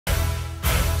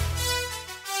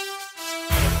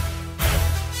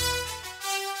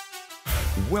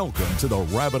Welcome to the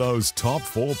Rabbitohs Top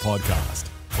 4 podcast,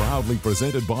 proudly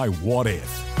presented by What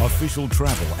If, official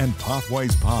travel and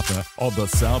pathways partner of the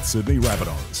South Sydney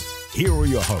Rabbitohs. Here are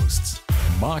your hosts,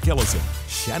 Mark Ellison,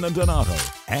 Shannon Donato,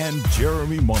 and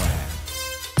Jeremy Monahan.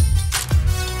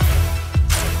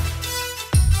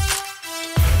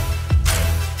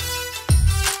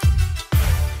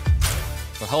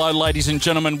 Hello, ladies and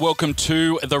gentlemen. Welcome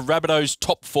to the Rabbitohs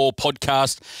Top 4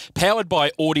 podcast, powered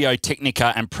by Audio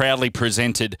Technica and proudly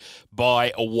presented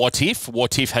by What If.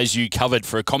 What If has you covered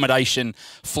for accommodation,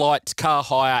 flights, car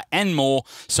hire, and more.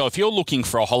 So if you're looking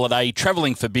for a holiday,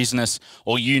 travelling for business,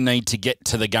 or you need to get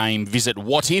to the game, visit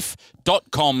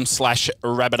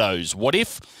whatif.com/Rabbitohs. What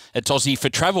If? It's Aussie for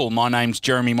travel. My name's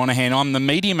Jeremy Monahan. I'm the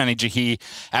media manager here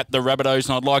at the Rabbitohs,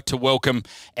 and I'd like to welcome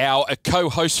our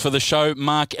co-hosts for the show,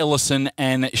 Mark Ellison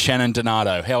and Shannon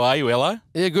Donato. How are you, Ello?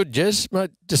 Yeah, good, Jez.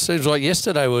 Mate, just seems like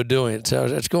yesterday we were doing it, so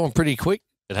it's gone pretty quick.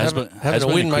 It has having a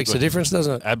win makes a difference,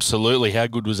 doesn't it? Absolutely. How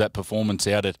good was that performance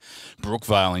out at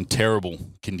Brookvale in terrible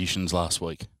conditions last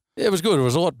week? Yeah, it was good. It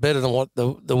was a lot better than what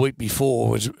the week before.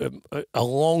 It was a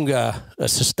longer,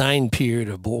 sustained period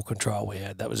of ball control we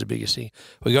had. That was the biggest thing.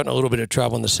 We got in a little bit of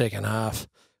trouble in the second half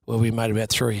where we made about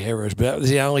 3 errors, but that was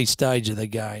the only stage of the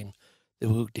game that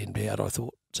we looked in bad, I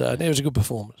thought. So it was a good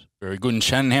performance. Very good. And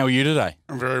Shannon, how are you today?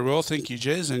 I'm very well, thank you,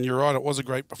 Jez. And you're right, it was a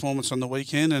great performance on the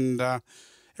weekend. And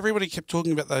everybody kept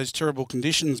talking about those terrible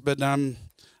conditions, but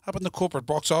up in the corporate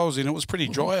box I was in, it was pretty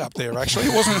dry up there, actually.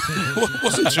 It wasn't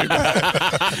too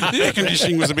bad. The air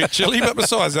conditioning was a bit chilly, but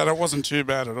besides that, it wasn't too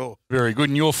bad at all. Very good.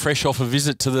 And you're fresh off a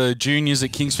visit to the juniors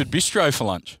at Kingsford Bistro for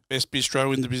lunch. Best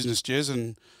bistro in the business, Jez,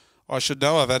 and I should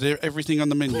know I've had everything on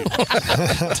the menu.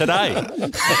 Today.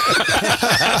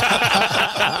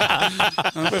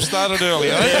 We've started early.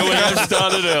 Yeah, we have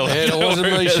started early. Yeah, it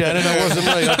wasn't me, Shannon. It wasn't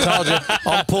me. I told you,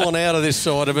 I'm pulling out of this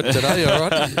side of it today, all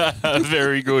right?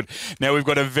 Very good. Now, we've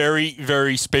got a very,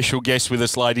 very special guest with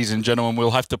us, ladies and gentlemen.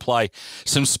 We'll have to play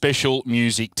some special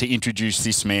music to introduce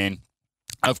this man.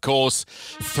 Of course,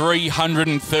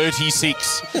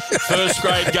 336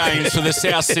 first-grade games for the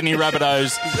South Sydney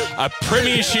Rabbitohs, a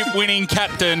premiership-winning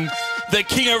captain, the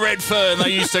King of Redfern,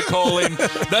 they used to call him,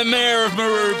 the Mayor of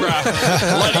Maroubra.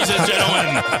 Ladies and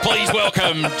gentlemen, please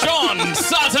welcome John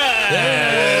Sutton.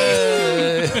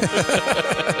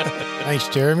 Thanks,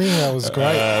 Jeremy. That was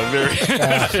great. Very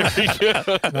good.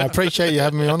 I appreciate you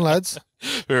having me on, lads.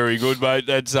 Very good, mate.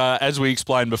 That's, as we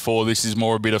explained before, this is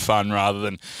more a bit of fun rather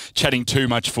than chatting too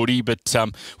much footy. But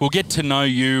we'll get to know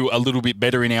you a little bit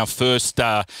better in our first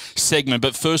segment.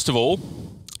 But first of all,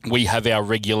 we have our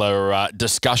regular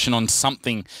discussion on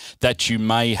something that you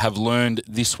may have learned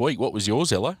this week. What was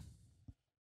yours, Ello?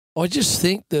 I just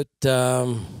think that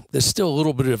there's still a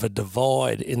little bit of a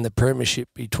divide in the premiership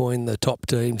between the top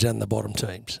teams and the bottom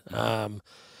teams.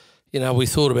 We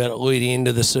thought about it leading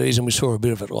into the season. We saw a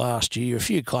bit of it last year. A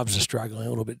few clubs are struggling a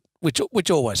little bit,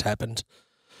 which always happens.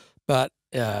 But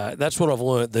that's what I've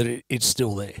learned, that it's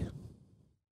still there.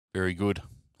 Very good.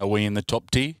 Are we in the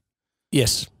top tier?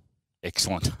 Yes.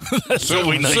 Excellent. That's all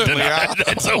we need to know. Are.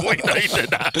 That's all we need to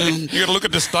know. You got to look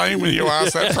at disdain when you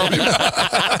ask that from him.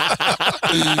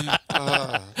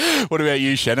 What about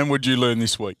you, Shannon? What did you learn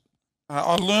this week?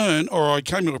 I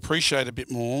came to appreciate a bit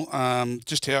more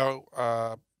just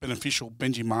how beneficial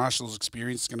Benji Marshall's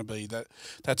experience is going to be. That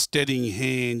steadying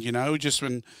hand, just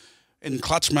when in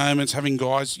clutch moments, having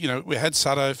guys, we had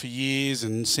Sutto for years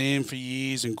and Sam for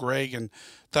years and Greg, and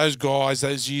those guys,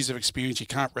 those years of experience you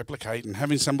can't replicate, and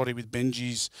having somebody with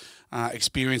Benji's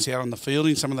experience out on the field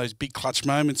in some of those big clutch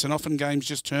moments, and often games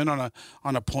just turn on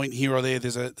a point here or there.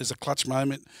 There's a clutch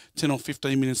moment, 10 or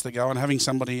 15 minutes to go, and having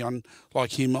somebody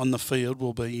like him on the field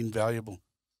will be invaluable.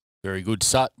 Very good.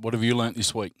 Sut, what have you learnt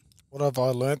this week? What have I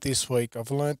learnt this week?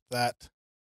 I've learnt that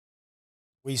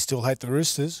we still hate the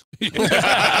Roosters.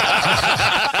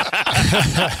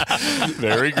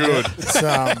 Very good. It's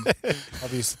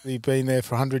obviously been there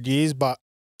for 100 years, but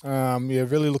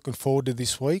really looking forward to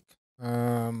this week.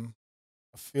 I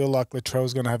feel like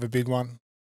Latrell's going to have a big one.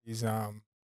 He's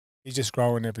just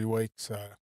growing every week, so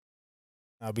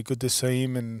it'll be good to see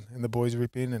him and the boys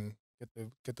rip in and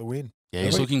get the win. Yeah,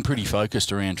 he's looking pretty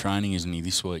focused around training, isn't he,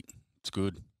 this week? It's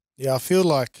good. Yeah, I feel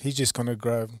like he's just going to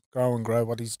grow and grow.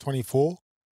 What, he's 24?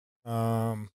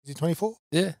 Is he 24?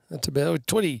 Yeah, that's about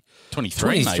 23,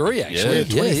 23 actually. Yeah,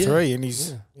 23, and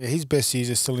his best years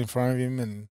are still in front of him,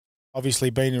 and obviously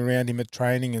being around him at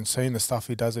training and seeing the stuff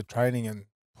he does at training and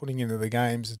putting into the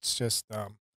games, it's just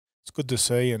it's good to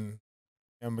see, and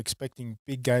I'm expecting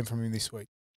big game from him this week.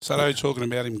 So talking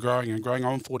about him growing and growing,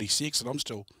 I'm 46 and I'm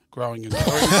still growing in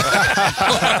I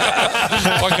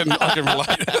can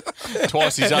relate.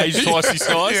 Twice his age, twice his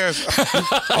size. Yes.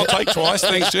 I'll take twice,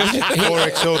 thanks, Jeff.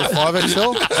 4XL to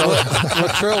 5XL.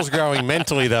 Latrell's growing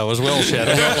mentally though as well,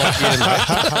 Shadow.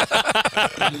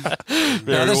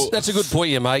 That's a good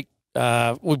point you make.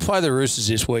 We play the Roosters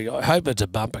this week. I hope it's a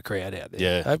bumper crowd out there.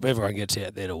 Yeah. I hope everyone gets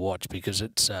out there to watch because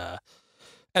it's,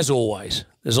 as always,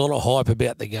 there's a lot of hype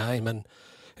about the game, and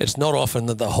it's not often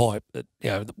that the hype that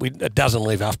it doesn't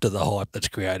live up to the hype that's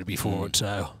created before it.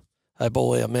 So I hope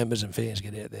all our members and fans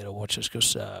get out there to watch us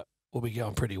because we'll be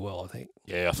going pretty well, I think.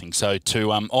 Yeah, I think so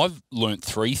too. I've learnt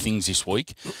 3 things this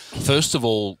week. First of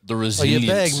all, the resilience.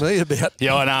 You bagged me about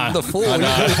I know. the 4. I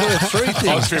know. 3 things.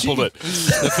 I tripled it.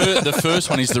 The first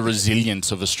one is the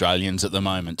resilience of Australians at the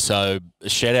moment. So a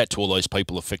shout out to all those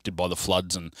people affected by the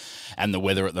floods and the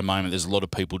weather at the moment. There's a lot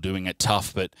of people doing it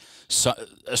tough, but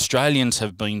Australians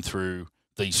have been through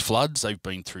these floods. They've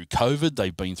been through COVID.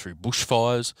 They've been through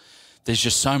bushfires. There's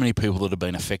just so many people that have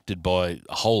been affected by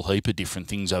a whole heap of different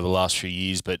things over the last few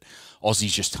years, but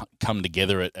Aussies just come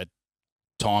together at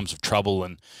times of trouble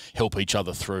and help each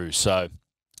other through. So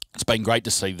it's been great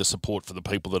to see the support for the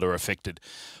people that are affected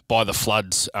by the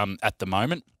floods at the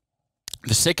moment.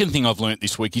 The second thing I've learnt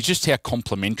this week is just how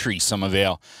complimentary some of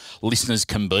our listeners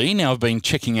can be. Now, I've been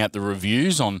checking out the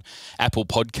reviews on Apple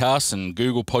Podcasts and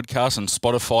Google Podcasts and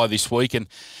Spotify this week, and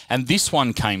this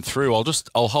one came through.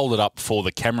 I'll hold it up for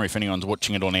the camera if anyone's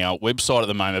watching it on our website at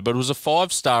the moment, but it was a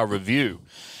 5-star review,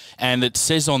 and it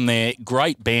says on there,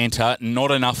 great banter, not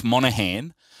enough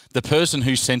Monahan. The person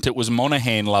who sent it was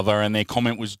Monahan lover, and their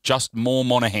comment was just more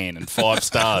Monahan and 5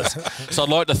 stars. So I'd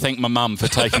like to thank my mum for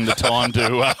taking the time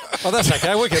to. Oh, that's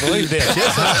okay. We can leave there.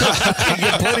 Yes,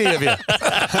 get plenty of you.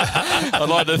 I'd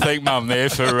like to thank Mum there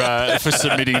for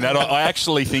submitting that. I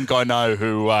actually think I know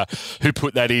who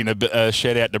put that in. A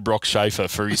shout out to Brock Schaefer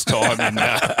for his time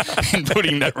in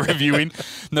putting that review in.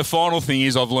 And the final thing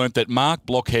is I've learnt that Mark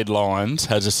Blockhead Lyons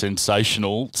has a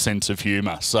sensational sense of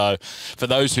humour. So for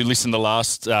those who listened to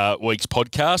last week's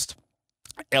podcast,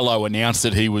 Ello announced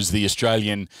that he was the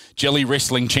Australian jelly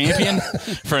wrestling champion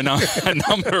for a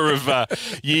number of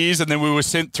years, and then we were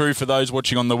sent through, for those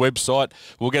watching on the website,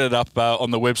 we'll get it up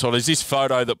on the website, is this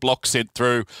photo that Block sent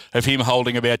through of him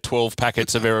holding about 12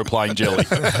 packets of aeroplane jelly.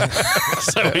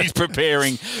 So he's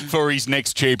preparing for his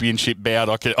next championship bout,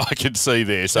 I could see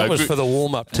there. So that was for the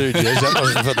warm-up too, Jez. That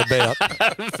wasn't for the bout.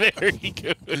 Very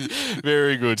good.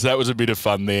 Very good. So that was a bit of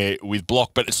fun there with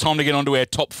Block. But it's time to get on to our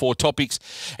top 4 topics.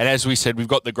 And as we said,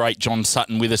 we've got the great John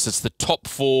Sutton with us. It's the top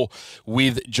 4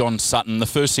 with John Sutton. The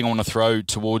first thing I want to throw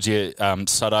towards you,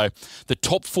 Sutto, the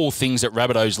top 4 things that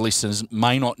Rabbitohs listeners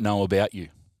may not know about you.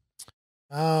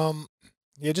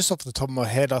 Yeah, just off the top of my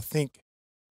head, I think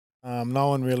no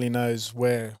one really knows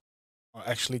where I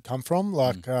actually come from.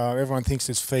 Like everyone thinks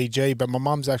it's Fiji, but my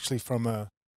mum's actually from a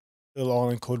little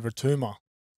island called Ratuma,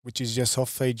 which is just off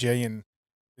Fiji, and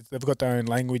they've got their own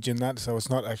language in that, so it's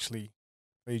not actually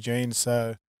Fijian.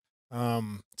 So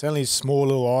it's only a small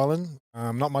little island.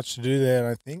 Not much to do there,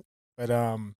 I think. But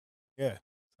yeah.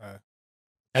 So.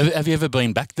 Have you ever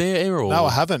been back there, or? No,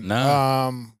 I haven't. No.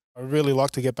 I really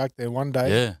like to get back there one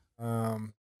day. Yeah.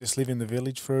 Just live in the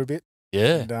village for a bit.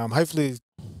 Yeah. And hopefully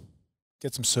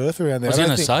get some surf around there. I was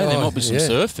going to say, there might be some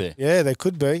surf there. Yeah, there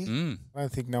could be. Mm. I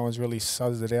don't think no one's really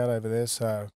sussed it out over there.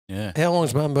 So yeah. How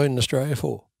long's Mum been in Australia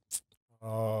for?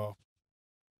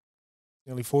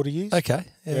 Nearly 40 years. Okay.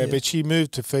 Yeah, but she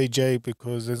moved to Fiji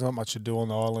because there's not much to do on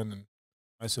the island, and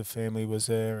most of her family was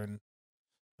there, and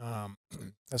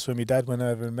that's when my dad went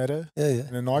over and met her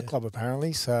in a nightclub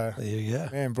apparently. So there you go.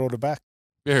 Man, brought her back.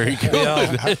 Very good.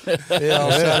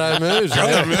 Saturday moves.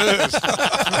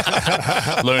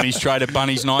 Learned his trade at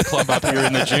Bunny's nightclub up here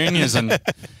in the juniors and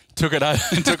took it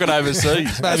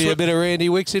overseas. Maybe a bit of Randy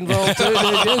Wicks involved too.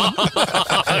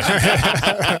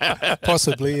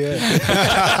 Possibly, yeah.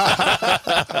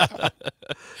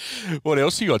 What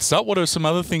else you got, Sut? What are some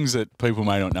other things that people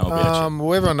may not know about you?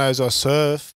 Well, everyone knows I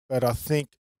surf, but I think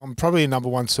I'm probably number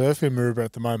 1 surfer in Maroubra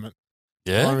at the moment.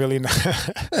 Yeah. I don't really know.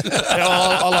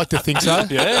 I like to think so.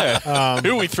 Yeah.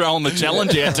 Who are we throwing the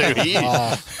challenge out to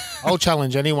here? I'll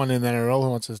challenge anyone in the NRL who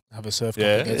wants to have a surf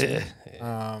camp against me.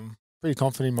 Pretty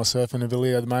confident in my surfing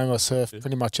ability at the moment. I surf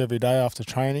pretty much every day after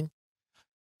training.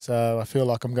 So I feel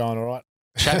like I'm going all right.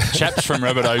 Chaps from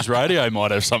Rabbitohs Radio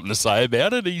might have something to say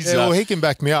about it. Well, he can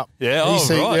back me up. Yeah,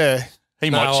 right. Yeah.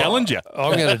 He might challenge you.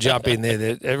 I'm going to jump in there.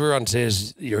 That everyone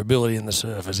says your ability in the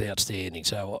surf is outstanding.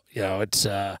 So, it's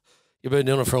you've been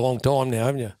doing it for a long time now,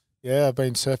 haven't you? Yeah, I've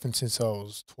been surfing since I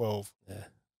was 12. Yeah.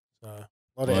 So a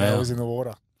lot of hours in the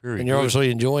water. And you're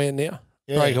obviously enjoying it now?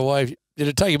 Yeah. Break away. Did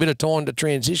it take a bit of time to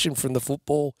transition from the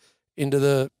football into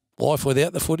the life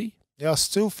without the footy? Yeah, I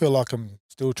still feel like I'm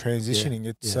still transitioning.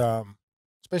 It's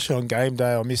especially on game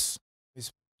day, I miss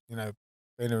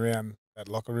being around that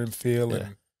locker room feel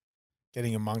and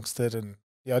getting amongst it. And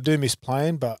I do miss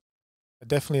playing, but I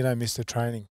definitely don't miss the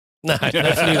training. No,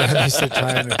 Definitely don't miss the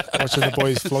training. Watching the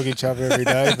boys flog each other every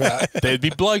day. But There'd be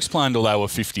blokes playing till they were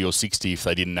 50 or 60 if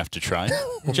they didn't have to train.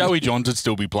 Joey Johns would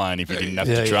still be playing if he didn't have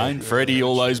to train. Freddie,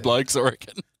 all those blokes, I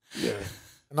reckon. Yeah.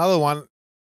 Another one,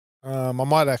 I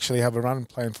might actually have a run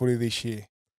playing footy this year.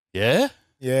 Yeah?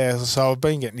 Yeah, so I've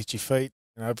been getting itchy feet.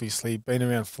 Obviously, been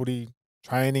around footy,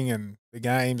 training and the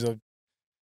games. I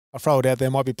throw it out there.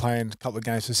 Might be playing a couple of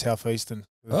games for Southeastern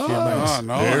with a few mates. Oh,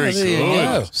 nice. Very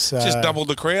good. So, Just doubled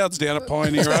the crowds down at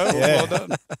Pioneer Oval. Yeah. Well done.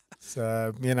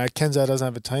 So, Kenzo doesn't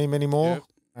have a team anymore.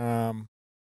 Some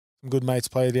good mates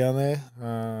play down there.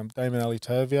 Damon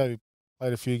Alitovio, who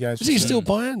played a few games. Is he still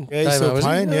playing? Yeah, he's still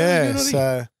playing, Oh, yeah. good on him.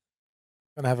 So,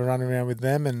 going to have a run around with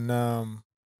them and,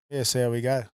 see how we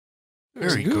go.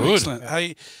 Very good. Excellent.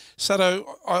 Hey, Sato,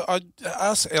 I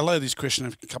asked Ella this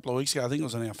question a couple of weeks ago. I think it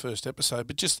was on our first episode,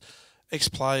 but just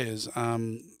ex-players,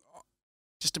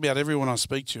 just about everyone I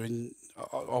speak to, and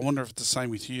I wonder if it's the same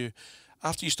with you.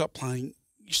 After you stop playing,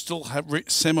 you still have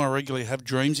semi-regularly have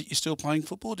dreams that you're still playing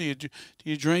football? Do you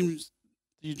dream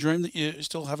that you're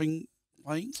still playing?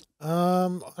 I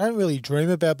don't really dream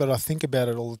about it, but I think about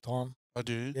it all the time. I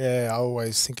do. Yeah, I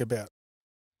always think about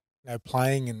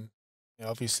playing and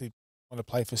obviously want to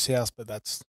play for South, but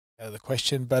that's out of the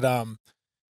question. But I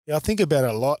think about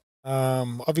it a lot.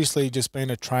 Obviously, just being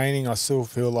a training, I still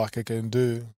feel like I can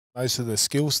do most of the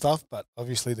skill stuff, but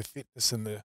obviously the fitness and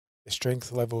the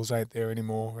strength levels ain't there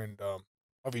anymore. And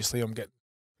obviously, I'm getting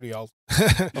pretty old.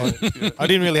 I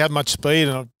didn't really have much speed,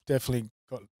 and I've definitely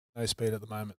got no speed at the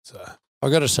moment. So I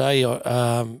got to say,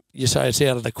 you say it's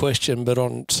out of the question, but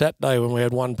on Saturday when we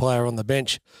had one player on the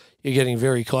bench, you're getting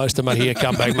very close to making a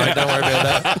comeback, mate. Don't worry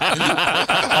about that.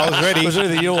 I was ready. It was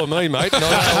either you or me, mate.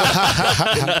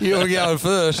 You were going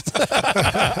first.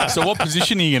 So what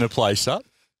position are you going to play, Sut?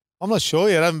 I'm not sure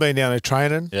yet. I haven't been down to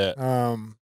training. Yeah.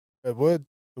 The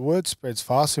word spreads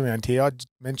fast around here. I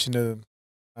mentioned to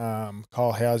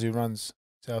Kyle Howes, who runs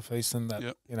Southeastern,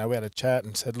 that we had a chat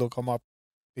and said, look, I might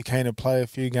be keen to play a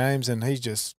few games, and he's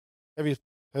just every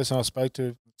person I spoke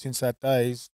to since that day,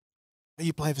 he's, are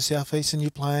you playing for Southeastern?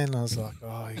 You playing? And I was like,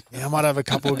 oh, yeah, I might have a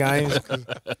couple of games.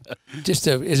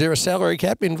 Is there a salary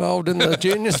cap involved in the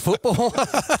juniors football?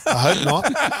 I hope not.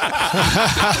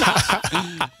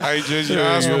 Hey, Jersey,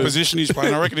 ask what position he's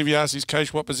playing. I reckon if you ask his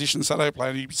coach what position Sato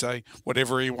playing, he'd say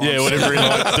whatever he wants. Yeah, whatever he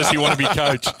likes. Does he want to be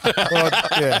coach? Well,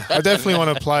 I definitely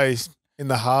want to play in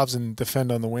the halves and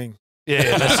defend on the wing.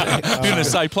 Yeah, I'm going to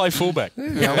say play fullback.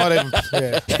 Yeah, I might even.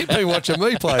 You've been watching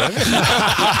me play, haven't you?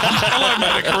 I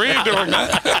made a career doing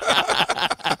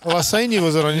that. Well, I seen you,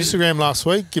 was it on Instagram last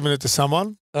week, giving it to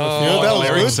someone? Oh, that was Michael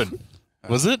good. Erickson.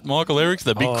 Was it Michael Erickson,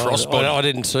 the big crossbody? I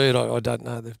didn't see it. I don't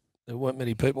know. There weren't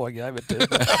many people I gave it to.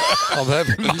 I'll be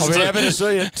happy to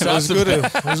see it. It was good.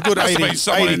 It was good.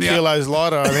 80 kilos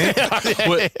lighter, I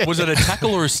think. Was it a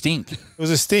tackle or a stink? It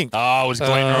was a stink. Oh, it was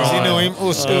Glenn Ryan. Was he knew him? It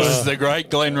was the great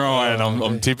Glenn Ryan.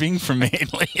 I'm tipping from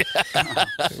Manly.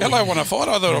 Hello, want to fight?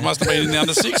 I thought I must have been in the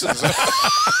under sixes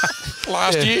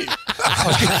last year.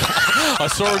 I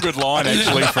saw a good line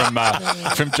actually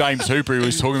from James Hooper, who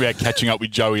was talking about catching up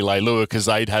with Joey Leilua because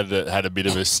they'd had a bit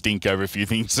of a stink over a few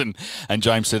things, and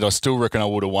James said, I still reckon I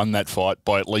would have won that fight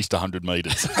by at least 100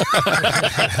 metres.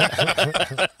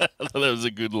 That was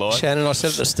a good line. Shannon, I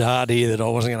said at the start here that I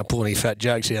wasn't going to pull any fat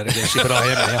jokes out against you, but I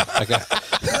am now. Okay.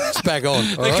 It's back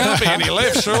on. There can't be any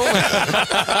left, surely.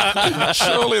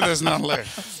 Surely there's none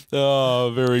left.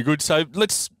 Oh, very good. So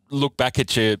let's look back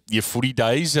at your footy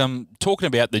days. Talking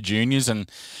about the juniors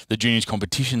and the juniors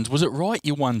competitions, was it right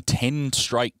you won 10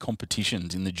 straight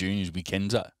competitions in the juniors with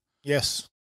Kenzo? Yes.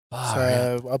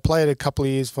 So I played a couple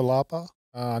of years for Lapa,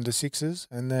 under sixes,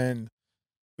 and then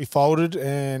we folded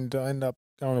and I ended up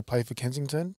going to play for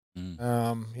Kensington.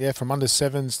 From under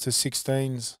sevens to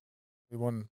 16s, we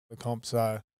won the comp.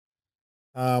 So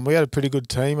we had a pretty good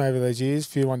team over those years,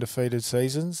 few undefeated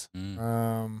seasons.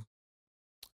 To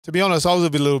be honest, I was a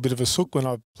little bit of a sook when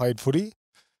I played footy.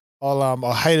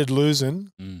 I hated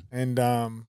losing,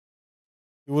 and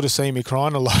you would have seen me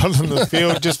crying a lot on the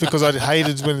field just because I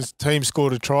hated when the team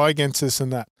scored a try against us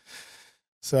and that.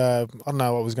 So I don't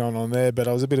know what was going on there, but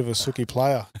I was a bit of a sooky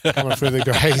player coming through the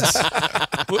grades.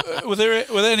 Were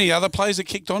there any other players that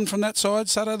kicked on from that side,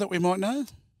 Sato, that we might know?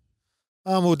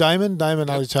 Well, Damon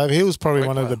Alichov, he was probably Great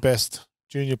one of player. the best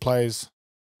junior players,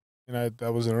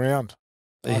 that was around.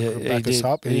 He Back us did.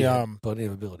 up. He had plenty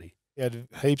of ability. He had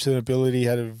heaps of ability. He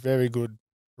had a very good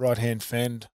right hand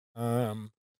fend.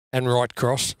 And right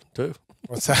cross too.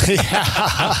 What's that?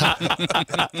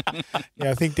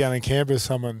 Yeah, I think down in Canberra,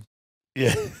 someone.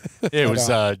 Yeah, it was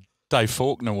Dave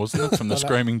Faulkner, wasn't it, from the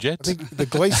Screaming I Jets? think the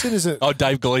Gleeson is it? Oh,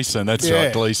 Dave Gleeson. That's Yeah.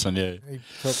 right, Gleeson. Yeah. He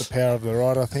felt the power of the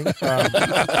right, I think.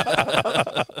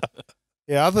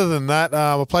 Yeah. Other than that,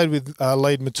 I played with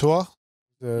Lead Matua,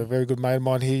 a very good mate of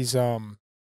mine. He's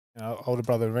older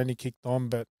brother Rennie kicked on,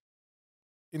 but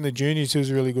in the juniors, he was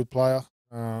a really good player.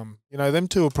 Them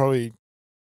two are probably.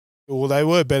 Well, they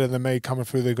were better than me coming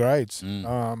through the grades.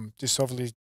 Just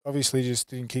obviously just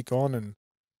didn't kick on, and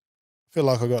I feel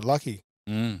like I got lucky.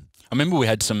 I remember we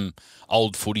had some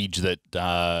old footage that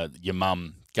your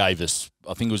mum gave us.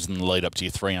 I think it was in the lead up to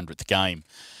your 300th game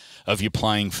of you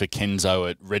playing for Kenzo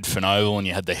at Redfern Oval, and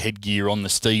you had the headgear on, the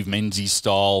Steve Menzies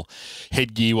style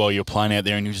headgear while you were playing out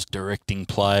there, and you were just directing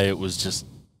play. It was just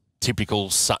typical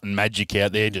Sutton magic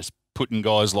out there, just putting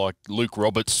guys like Luke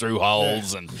Roberts through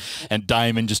holes and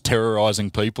Damon just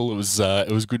terrorising people. It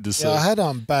was good to see. Yeah, I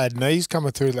had bad knees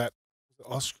coming through that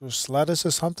osteoarthritis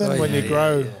or something when you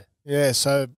grow. Yeah,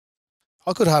 so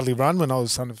I could hardly run when I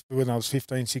was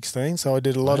 15, 16. So I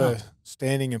did a lot of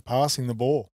standing and passing the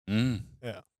ball. Yeah,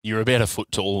 you're about a foot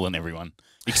taller than everyone,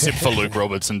 except for Luke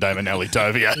Roberts and Damon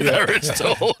Tovia. They're as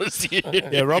tall as you.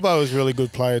 Yeah, Robbo was a really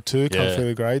good player too. Come through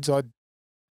the grades. I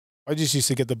just used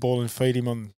to get the ball and feed him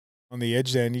on the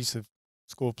edge there, and he used to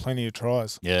score plenty of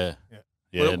tries. Yeah.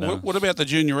 What about the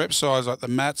junior rep sides, like the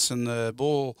mats and the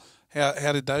ball?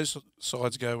 How did those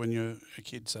sides go when you were a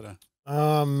kid, Sato?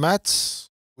 Mats,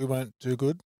 we weren't too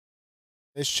good.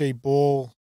 SG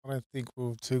ball, I don't think we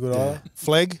were too good either.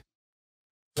 Flag,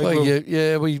 I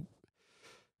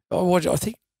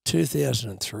think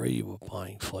 2003 you were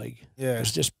playing flag. Yeah. It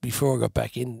was just before I got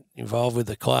back involved with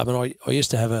the club, and I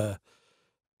used to have a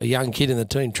young kid in the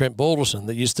team, Trent Balderson,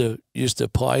 that used to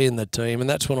play in the team, and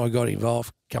that's when I got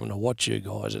involved, coming to watch you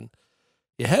guys. And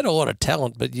you had a lot of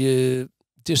talent, but you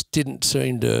just didn't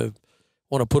seem to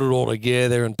want to put it all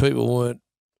together, and people weren't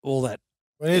all that.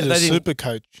 We needed a super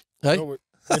coach. Hey? We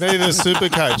needed a super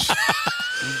coach.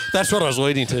 That's what I was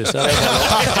leading to. So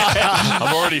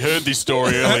I've already heard this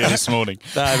story earlier this morning.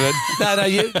 No,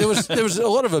 there was a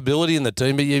lot of ability in the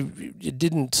team, but you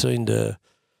didn't seem to.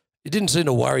 It didn't seem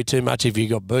to worry too much if you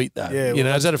got beat, though. Yeah,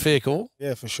 is that a fair call?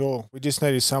 Yeah, for sure. We just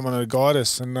needed someone to guide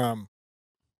us, and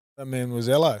that man was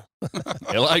Ello.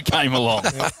 Ello came along.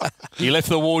 He left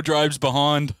the wardrobes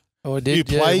behind. Oh, I did. You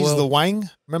plays the wang.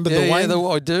 Remember the wang?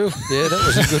 I do. Yeah, that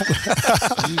was a good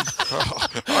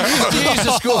one. You used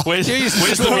to score. Where's the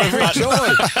every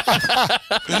time.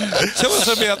 Tell us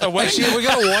about the wang. Actually, we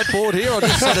got a whiteboard here. I'll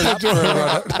just set it up for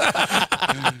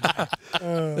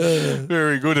everyone.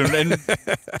 Very good.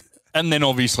 And then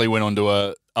obviously went on to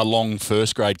a long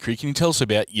first grade cricket. Can you tell us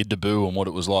about your debut and what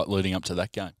it was like leading up to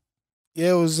that game?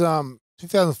 Yeah, it was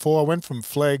 2004. I went from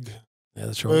flag,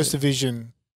 that's right, first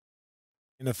division,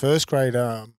 in the first grade,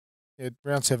 round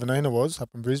 17 it was, up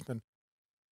in Brisbane.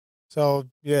 So,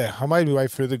 yeah, I made my way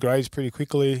through the grades pretty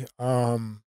quickly. I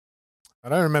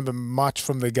don't remember much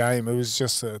from the game. It was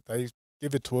just they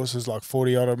give it to us as like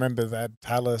 40-odd. I remember they had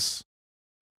Tallis,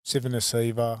 Sivan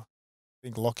Asiva, I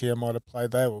think Lockyer might have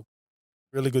played. They were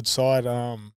really good side.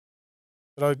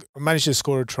 But I managed to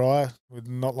score a try with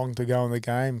not long to go in the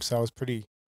game, so I was pretty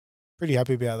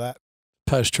happy about that.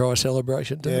 Post-try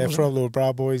celebration, yeah, for all the little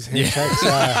bra boys, handshakes.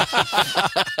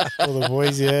 All the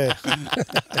boys, yeah.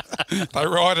 They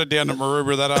ride down to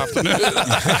Maroubra that afternoon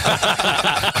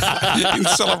in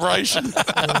celebration.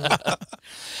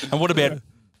 And what about,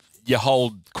 you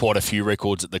hold quite a few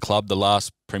records at the club, the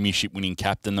last premiership winning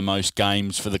captain, the most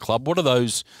games for the club. What do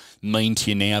those mean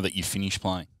to you now that you've finished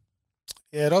playing?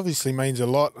 Yeah, it obviously means a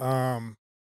lot.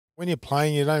 When you're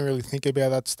playing, you don't really think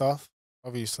about that stuff.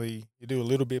 Obviously, you do a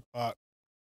little bit, but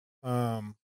to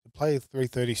play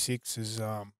 336 is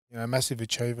a massive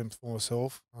achievement for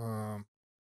myself. I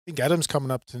think Adam's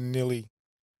coming up to nearly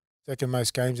second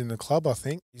most games in the club. I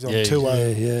think he's on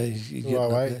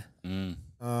 208.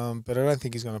 But I don't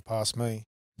think he's going to pass me.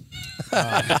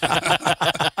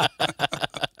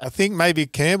 I think maybe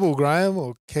Campbell Graham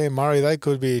or Cam Murray, they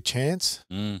could be a chance.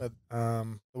 But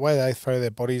the way they throw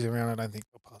their bodies around, I don't think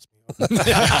they'll pass me.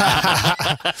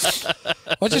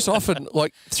 I just often,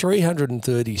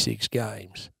 336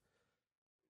 games.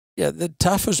 Yeah, the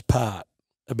toughest part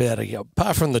about it,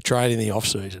 apart from the training in the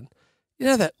off-season,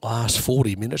 that last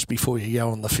 40 minutes before you go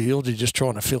on the field, you're just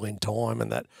trying to fill in time,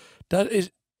 and that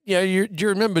is. Do you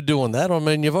remember doing that? I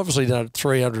mean, you've obviously done it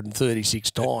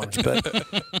 336 times, but,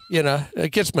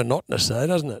 it gets monotonous though,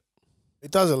 doesn't it?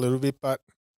 It does a little bit, but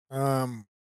in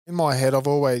my head, I've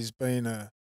always been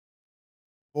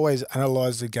always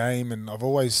analysed the game, and I've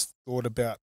always thought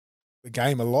about the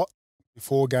game a lot,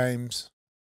 before games,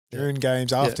 during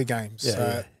games, after games. Yeah, So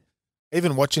yeah.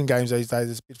 even watching games these days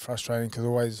is a bit frustrating because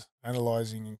always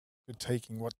analysing and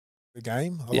critiquing what the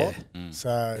game a lot. Mm.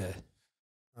 So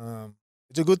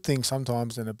it's a good thing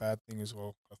sometimes and a bad thing as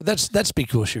well. But that's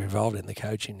because you're involved in the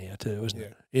coaching now too, isn't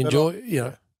it? You But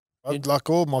enjoy, Like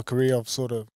all my career, I've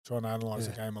sort of trying to analyse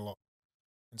the game a lot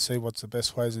and see what's the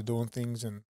best ways of doing things.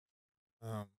 And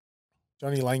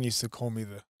Johnny Lang used to call me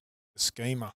the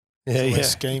schemer. Yeah, We're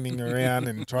scheming around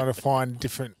and trying to find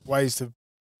different ways to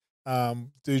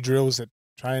do drills at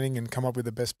training and come up with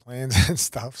the best plans and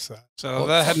stuff. So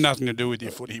that had nothing to do with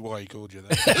your footy, why he called you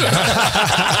that.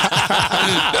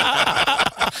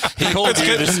 He called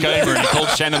you the schemer and he called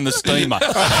Shannon the steamer.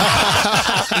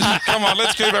 Come on,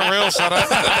 let's keep it real, Sutto.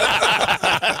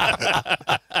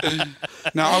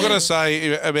 Now, I've got to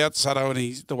say about Sutto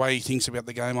and the way he thinks about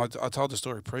the game, I told the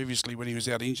story previously when he was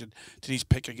out injured, did his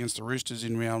peck against the Roosters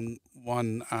in round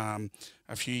one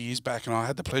a few years back, and I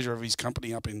had the pleasure of his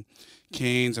company up in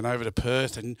Cairns and over to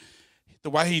Perth, and the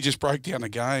way he just broke down the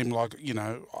game, like, you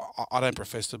know, I don't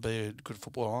profess to be a good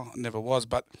footballer, I never was,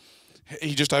 but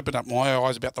he just opened up my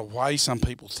eyes about the way some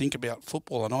people think about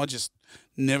football, and I just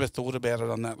never thought about it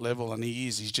on that level, and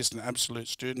he's just an absolute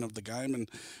student of the game, and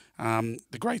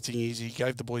the great thing is he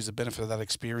gave the boys the benefit of that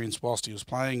experience whilst he was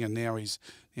playing, and now he's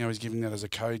giving that as a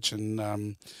coach, and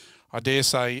I dare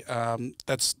say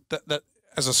that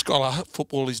as a scholar,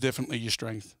 football is definitely your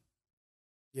strength.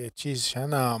 Yeah, cheers,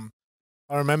 Shan. I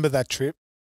remember that trip.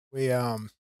 We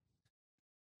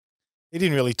he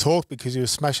didn't really talk because he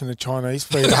was smashing the Chinese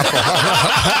food up.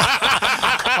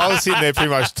 I was sitting there pretty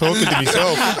much talking to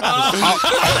myself. How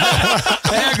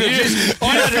good!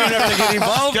 I don't even have to get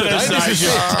involved in it.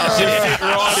 Fit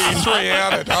right in. 3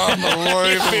 out of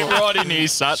unbelievable. Fit right in here,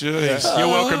 Sut. Jeez. You're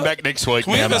welcome back next week.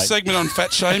 Can we have a segment on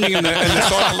fat shaming and the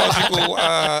psychological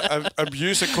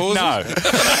abuse it causes? No.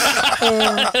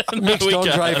 Mixed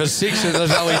Andre for 6 and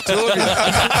that's how he's talking.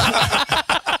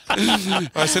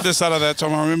 I said to Sutter that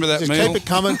time, I remember that Just meal. keep it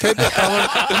coming, keep it coming.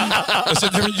 I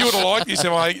said to him, you would have liked this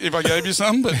if I gave you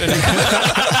some. But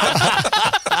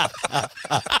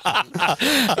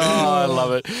I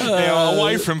love it. Now,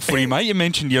 away from footy, mate, you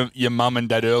mentioned your mum and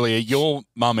dad earlier. Your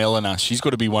mum, Eleanor, she's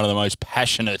got to be one of the most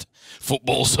passionate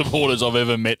football supporters I've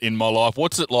ever met in my life.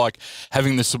 What's it like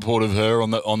having the support of her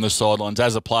on the sidelines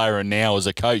as a player and now as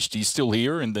a coach? Do you still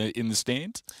hear her in the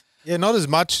stands? Yeah, not as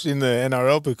much in the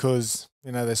NRL because,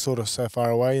 you know, they're sort of so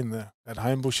far away at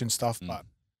Homebush and stuff. But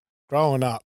growing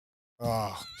up,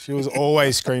 she was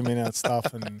always screaming out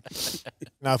stuff. And, you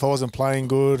know, if I wasn't playing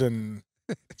good and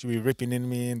she'd be ripping into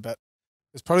me. But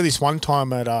there's probably this one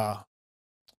time at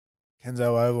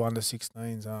Kenzo Oval under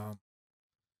 16s.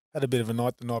 Had a bit of a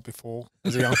night the night before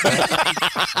as a young player.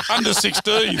 under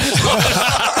 16.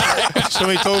 Should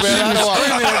we talk about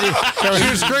that? She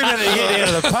was screaming at you get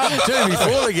out of the pub too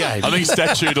before the game. I think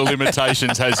statute of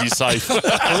limitations has you safe.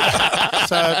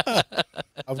 So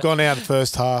I've gone out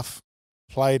first half,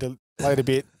 played a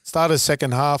bit. Started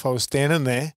second half, I was standing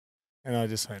there, and I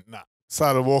just went, nah.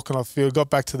 Started walking off the field, got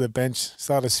back to the bench,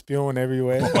 started spewing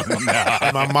everywhere.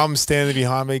 And my mum's standing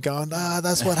behind me going,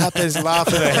 that's what happens,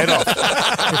 laughing her head off in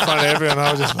front of everyone.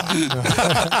 I was just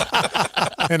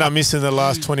like, and I'm missing the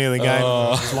last 20 of the game. I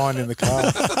was lying in the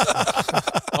car.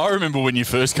 I remember when you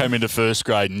first came into first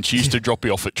grade and she used to drop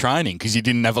you off at training because you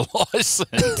didn't have a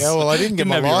licence. Yeah, well, I didn't get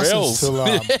my Didn't have your licence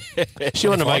Ls. till She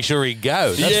wanted to make sure he'd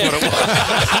go. That's what it was.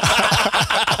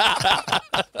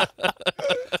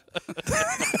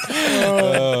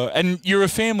 And you're a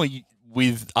family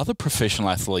with other professional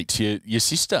athletes. Your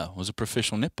sister was a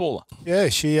professional netballer. Yeah,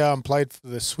 she played for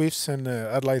the Swifts and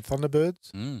the Adelaide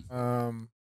Thunderbirds.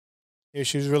 Yeah,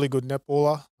 she was a really good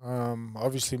netballer.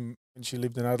 Obviously, when she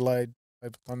lived in Adelaide,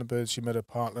 played for Thunderbirds, she met her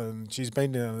partner, and she's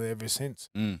been down there ever since,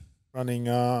 running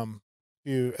a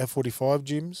few F45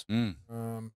 gyms.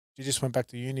 She just went back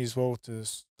to uni as well to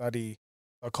study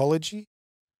psychology,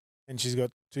 and she's got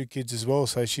 2 kids as well.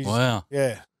 So she's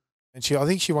yeah, and I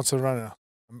think she wants to run a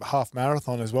half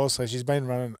marathon as well. So she's been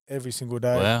running every single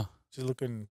day. Wow, she's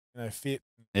looking fit.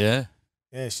 Yeah,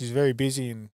 she's very busy,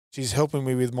 and she's helping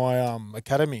me with my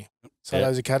academy.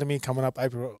 Sato's Academy coming up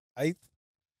April 8th.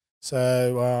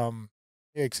 So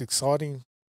yeah, it's exciting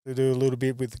to do a little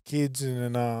bit with the kids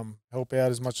and help out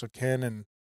as much as I can, and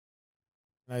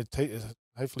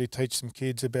hopefully teach some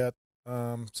kids about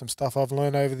some stuff I've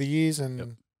learned over the years,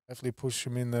 and hopefully push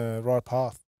them in the right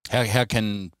path. How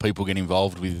can people get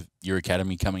involved with your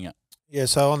academy coming up? Yeah,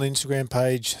 so on the Instagram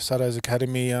page, Sato's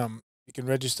Academy, you can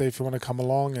register if you want to come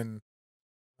along, and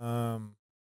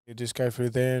you just go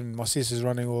through there. And my sister's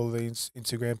running all the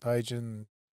Instagram page and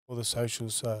all the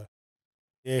socials, so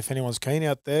yeah, if anyone's keen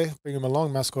out there, bring them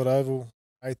along. Mascot Oval,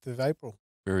 8th of April.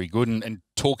 Very good. And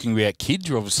talking about kids,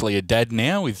 you're obviously a dad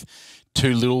now with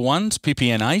 2 little ones, Pippi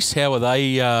and Ace. How are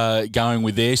they going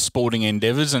with their sporting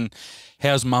endeavours? And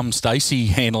how's Mum Stacey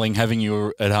handling having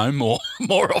you at home more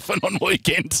often on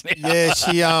weekends now? Yeah,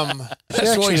 she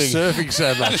That's why he's surfing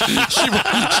so much.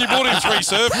 she bought him 3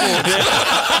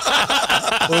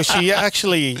 surfboards. well, she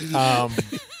actually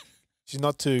she's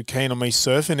not too keen on me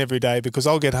surfing every day because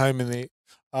I'll get home in the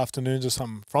afternoons or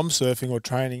something from surfing or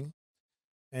training,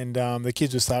 and the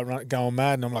kids will start going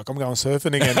mad, and I'm like, I'm going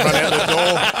surfing again, run out the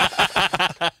door.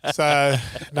 So,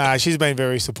 she's been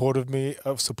very supportive of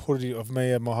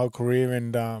me my whole career,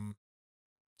 and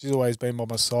she's always been by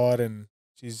my side, and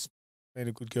she's been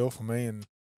a good girl for me, and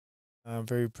I'm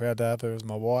very proud to have her as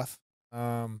my wife.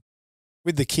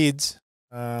 With the kids,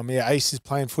 Ace is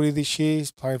playing footy this year.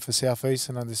 He's playing for South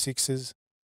Eastern under 6s,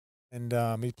 and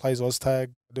he plays Oztag.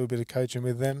 I do a bit of coaching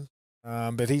with them,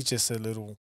 but he's just a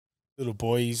little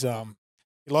boy. He's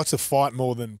he likes to fight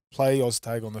more than play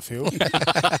Oztag on the field.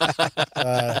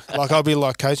 Like I'll be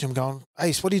like coaching him, going,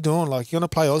 Ace, what are you doing? Like, you gonna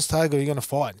play Oztag or are you gonna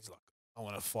fight? He's like, I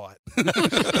want to fight.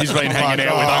 He's been hanging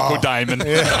out with Uncle Damon.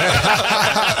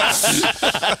 Yeah.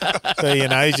 So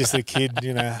he's just a kid,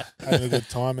 having a good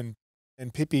time,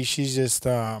 and Pippi, she's just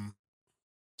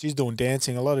she's doing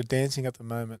dancing, a lot of dancing at the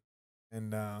moment,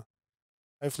 and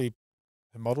hopefully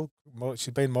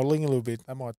she's been modelling a little bit.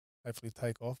 That might hopefully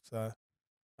take off. So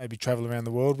maybe travel around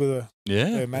the world with her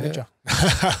manager.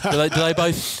 Yeah. Do they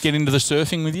both get into the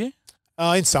surfing with you?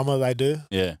 In summer they do.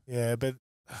 Yeah. Yeah, but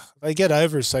they get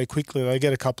over it so quickly. They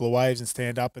get a couple of waves and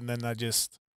stand up, and then they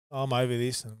just, I'm over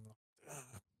this. And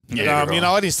yeah, right.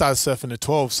 I didn't start surfing at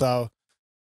 12, so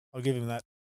I'll give him that.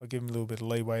 I'll give him a little bit of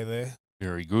leeway there.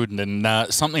 Very good.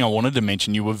 And something I wanted to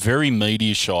mention, you were very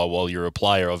media shy while you were a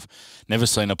player. I've never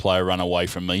seen a player run away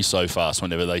from me so fast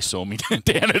whenever they saw me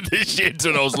down at the sheds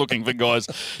when I was looking for guys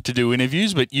to do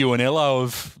interviews. But you and Ello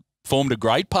have formed a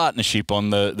great partnership on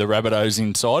the Rabbitohs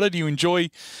Insider. Do you enjoy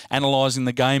analysing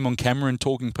the game on camera and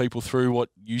talking people through what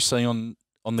you see on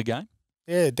the game?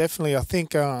 Yeah, definitely. I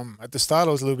think at the start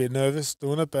I was a little bit nervous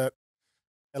doing it, but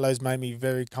Ello's made me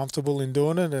very comfortable in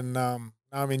doing it, and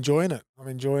I'm enjoying it. I'm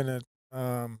enjoying it.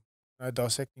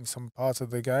 Dissecting some parts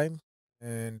of the game,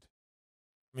 and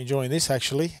I'm enjoying this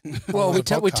actually. Well, we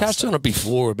touched on it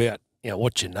before about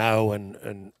what you know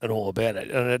and all about it,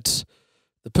 and it's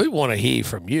the people want to hear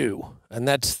from you, and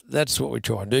that's what we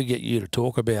try and do, get you to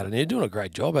talk about it. And you're doing a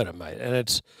great job at it, mate. And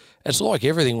it's like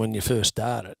everything when you first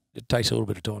start it. It takes a little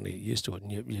bit of time to get used to it,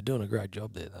 and you're doing a great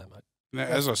job there, though, mate. Now,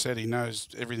 as I said, he knows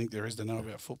everything there is to know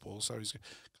about football, so he's got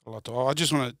a lot to. I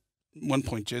just want to. One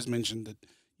point, Jez mentioned that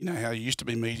how he used to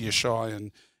be media shy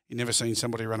and you never seen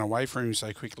somebody run away from him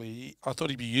so quickly. I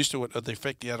thought he'd be used to it, the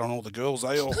effect he had on all the girls.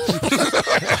 They all you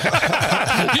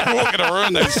walk in a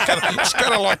room, it's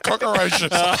kind of like cockroaches.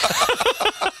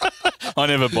 I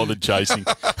never bothered chasing.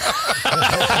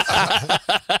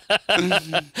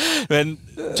 And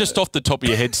just off the top of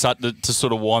your head, Sut, to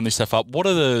sort of wind this stuff up, what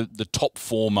are the top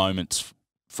 4 moments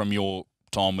from your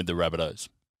time with the Rabbitohs?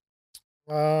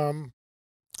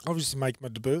 Obviously make my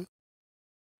debut.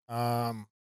 I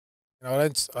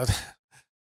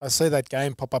see that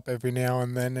game pop up every now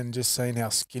and then, and just seeing how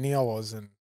skinny I was,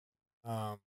 and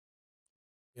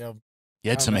you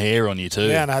had some hair on you too.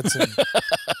 Yeah, and I had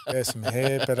some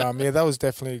hair, but that was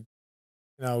definitely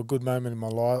a good moment in my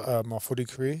life, my footy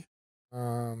career.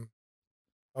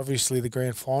 Obviously the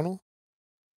grand final.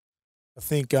 I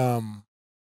think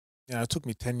it took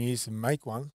me 10 years to make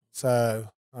one, so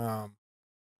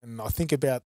and I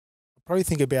probably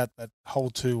think about that whole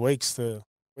 2 weeks, the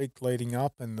week leading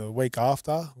up and the week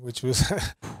after, which was it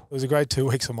was a great 2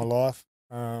 weeks of my life.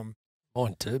 Mine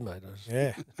too, mate.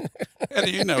 Yeah. How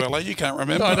do you know, LA? You can't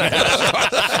remember.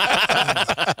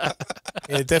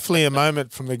 Yeah, definitely a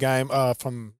moment from the game.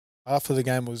 From after the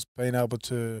game was being able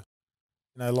to,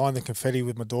 line the confetti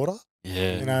with my daughter.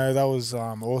 Yeah. That was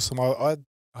awesome. I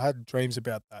had dreams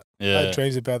about that. Yeah. I had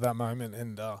dreams about that moment,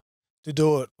 and to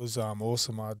do it was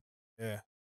awesome. I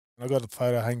got a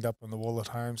photo hanged up on the wall at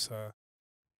home, so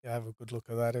I have a good look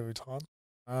at that every time.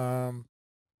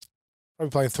 Probably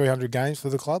playing 300 games for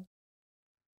the club.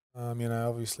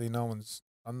 Obviously no one's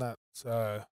done that,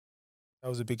 so that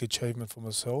was a big achievement for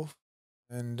myself.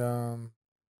 And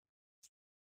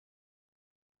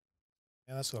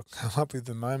that's what I come up with at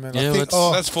the moment. Yeah, I think,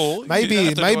 that's 4.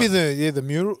 Maybe the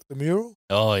mural.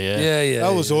 Oh yeah. Yeah.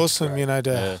 That was awesome.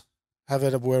 To have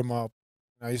it where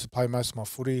I used to play most of my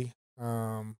footy.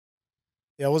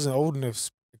 I wouldn't have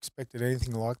expected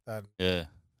anything like that. Yeah. It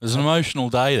was an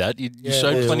emotional day, that. You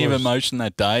showed plenty of emotion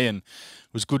that day, and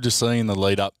it was good to see in the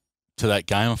lead up to that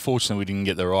game. Unfortunately, we didn't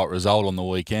get the right result on the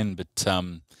weekend, but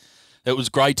it was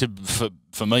great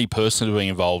for me personally to be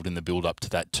involved in the build-up to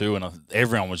that too, and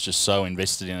everyone was just so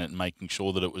invested in it and making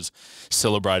sure that it was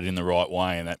celebrated in the right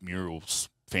way, and that mural's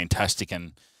fantastic.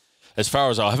 And as far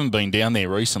as I haven't been down there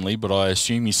recently, but I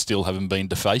assume you still haven't been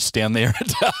defaced down there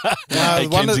at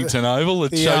Kensington Oval.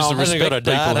 It shows the respect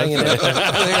people have.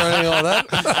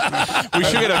 We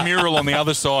should get a mural on the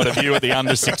other side of you at the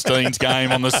under-16s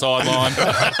game on the sideline.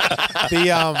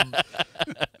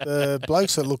 The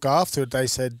blokes that look after it, they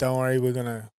said, "Don't worry, we're going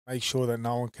to make sure that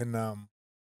no one can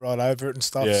ride over it and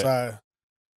stuff." Yeah. So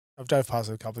I've drove past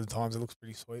it a couple of times. It looks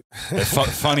pretty sweet.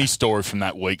 Funny story from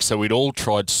that week. So we'd all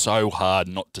tried so hard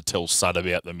not to tell Sud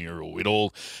about the mural. We'd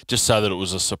all just so that it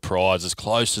was a surprise, as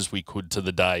close as we could to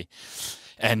the day.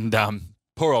 And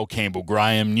poor old Campbell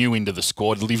Graham, new into the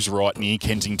squad, lives right near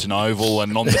Kensington Oval,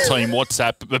 and on the team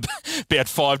WhatsApp, about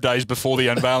 5 days before the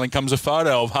unveiling, comes a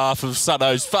photo of half of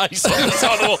Suddo's face on the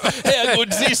sidewalk. How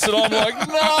good's this? And I'm like,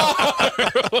 no!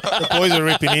 The boys are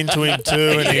ripping into him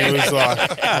too, and he was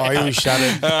like, oh, he was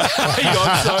shattered.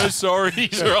 I'm so sorry.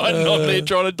 He's riding on there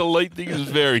trying to delete things. It was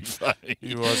very funny.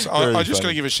 He was. I just got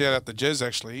to give a shout out to Jez,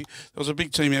 actually. There was a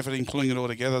big team effort in pulling it all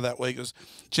together that week.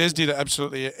 Jez did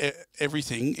absolutely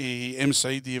everything. He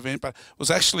emceed the event, but it was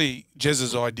actually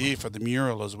Jez's idea for the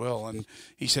mural as well. And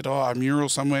he said, "Oh, a mural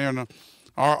somewhere." And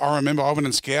I remember I went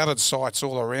and scouted sites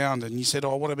all around, and he said,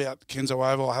 "Oh, what about Kenzo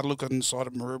Oval?" I had a look inside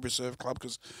of Maroubra Surf Club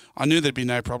because I knew there'd be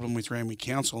no problem with Randwick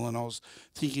Council, and I was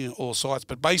thinking of all sites.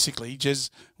 But basically,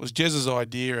 was Jez's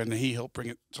idea, and he helped bring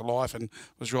it to life, and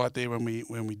was right there when we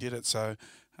did it. So.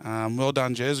 Well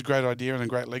done, Jez. A great idea and a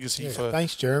great legacy for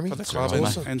thanks, Jeremy, for the club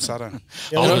and Sutto.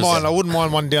 Yeah, I wouldn't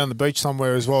mind one down the beach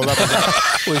somewhere as well. We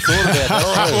thought about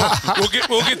that.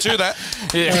 We'll get to that.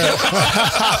 Yeah.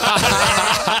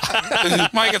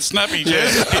 Make it snappy,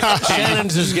 Jez.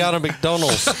 Shannon's is going to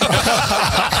McDonald's.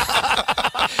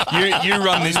 You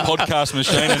run this podcast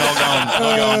machine, and I'll go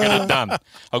and get it done.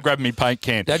 I'll grab me paint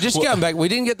can. Now, just going back, we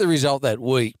didn't get the result that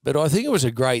week, but I think it was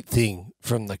a great thing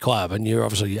from the club, and you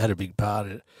obviously had a big part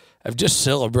in it, of just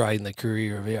celebrating the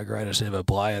career of our greatest ever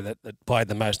player that played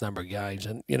the most number of games.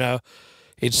 And, you know,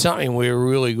 it's something we're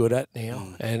really good at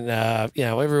now. And, you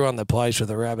know, everyone that plays for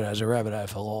the Rabbitohs is a Rabbitoh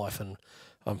for life. And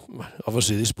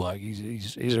obviously this bloke,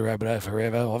 he's a Rabbitoh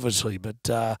forever, obviously. But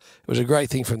it was a great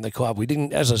thing from the club. We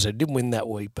didn't, as I said, didn't win that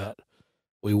week, but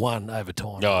we won over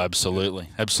time. Oh, absolutely.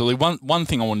 Absolutely. One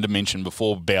thing I wanted to mention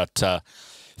before about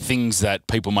things that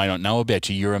people may not know about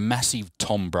you, you're a massive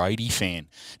Tom Brady fan.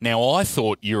 Now, I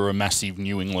thought you were a massive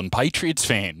New England Patriots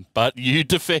fan, but you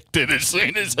defected as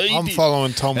soon as he I'm did.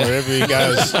 following Tom wherever he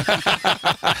goes.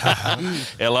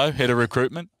 Hello, head of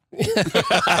recruitment. Can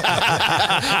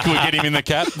we get him in the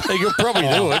cap? He could probably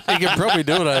do it. He could probably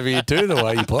do it over here too, the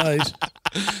way he plays.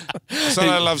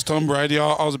 Sutto loves Tom Brady.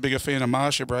 I was a bigger fan of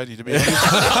Marsha Brady, to be honest.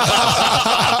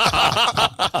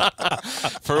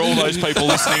 For all those people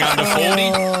listening under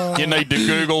 40, you need to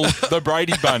Google the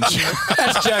Brady Bunch.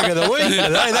 That's joke of the week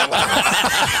today.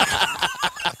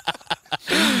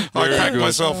 I cracked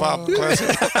myself up.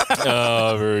 Classic.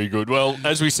 Oh, very good. Well,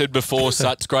 as we said before,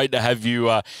 Sut, it's great to have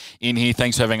you in here.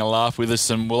 Thanks for having a laugh with us,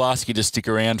 and we'll ask you to stick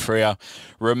around for our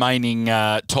remaining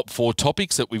top 4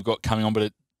 topics that we've got coming on.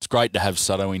 But it's great to have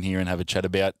Sutto in here and have a chat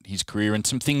about his career and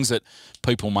some things that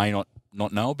people may not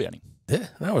know about him. Yeah,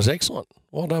 that was excellent.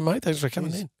 Well done, mate. Thanks for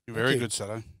coming in. You're very good,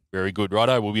 Sutto. Very good.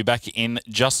 Righto, we'll be back in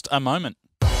just a moment.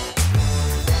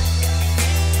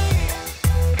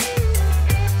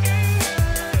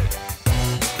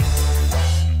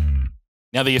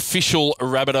 Now, the official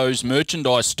Rabbitohs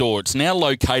merchandise store, it's now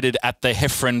located at the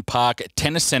Heffron Park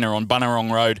Tennis Centre on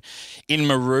Bunurong Road in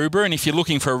Maroubra. And if you're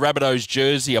looking for a Rabbitohs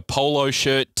jersey, a polo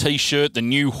shirt, T-shirt, the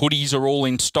new hoodies are all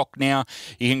in stock now.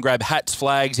 You can grab hats,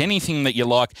 flags, anything that you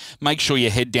like. Make sure you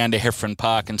head down to Heffron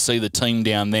Park and see the team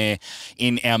down there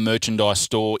in our merchandise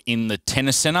store in the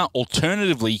Tennis Centre.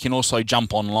 Alternatively, you can also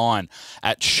jump online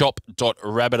at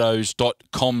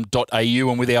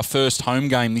shop.rabbitohs.com.au. And with our first home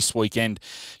game this weekend,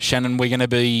 Shannon, we're going to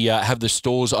be have the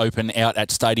stores open out at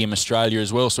Stadium Australia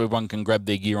as well, so everyone can grab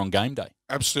their gear on game day.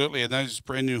 Absolutely, and those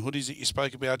brand new hoodies that you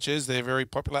spoke about, Jez, they're very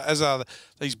popular, as are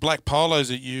these black polos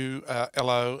that you,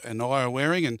 Ello and I are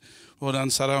wearing, and well done,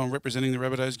 Sutto, on representing the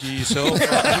Rabbitohs gear yourself.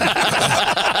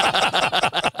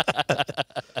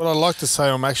 What I'd like to say,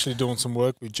 I'm actually doing some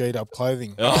work with G'd Up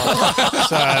Clothing. Oh.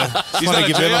 So just want to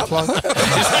give them a plug.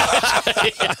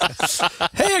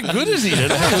 How good is he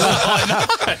today?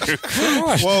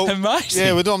 Well, amazing.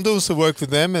 Yeah, I'm doing some work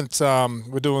with them. It's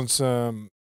we're doing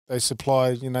some. They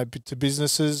supply, to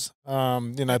businesses,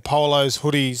 polos,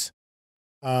 hoodies,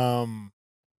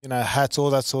 hats, all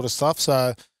that sort of stuff.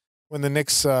 So when the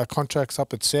next contract's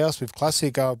up at South with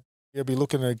Classic, you'll be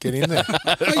looking to get in there.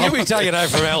 You'll be taking over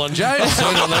from Alan Jones soon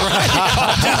on the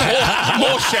radio.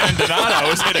 More Shannon Donato.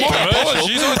 Was it a My commercial?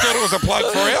 apologies, I thought it was a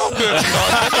plug for our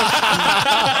merchandise.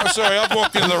 I'm sorry, I've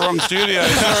walked into the wrong studio.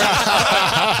 Sorry.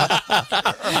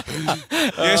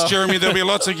 Yes, Jeremy, there'll be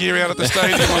lots of gear out at the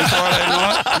stadium on Friday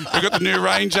night. We've got the new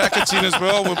rain jackets in as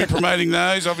well. We'll be promoting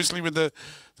those, obviously, with a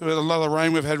lot of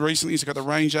rain we've had recently. So we've got the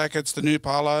rain jackets, the new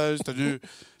polos, the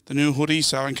new hoodie.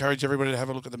 So I encourage everybody to have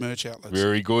a look at the merch outlets.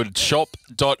 Very good.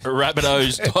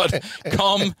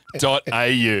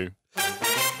 Shop.rabbitohs.com.au.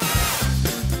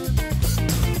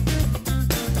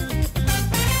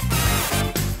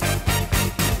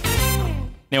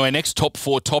 Now, our next top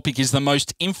 4 topic is the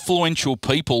most influential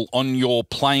people on your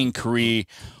playing career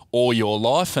or your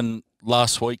life. And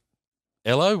last week,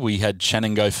 Ello, we had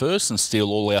Shannon go first and steal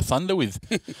all our thunder with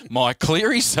Mike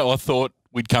Cleary. So I thought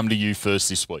we'd come to you first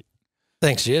this week.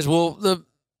 Thanks, Jez. Well, the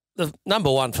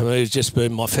number one for me has just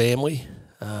been my family.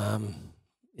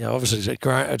 Obviously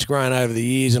it's grown over the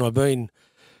years, and I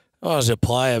was a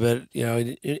player, but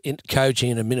in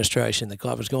coaching and administration, the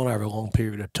club has gone over a long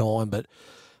period of time. But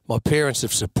my parents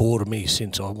have supported me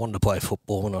since I wanted to play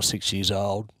football when I was 6 years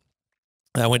old.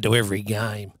 I went to every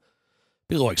game.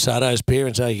 A bit like Sato's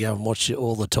parents, they go and watch it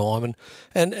all the time.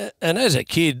 And as a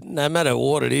kid, no matter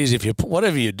what it is,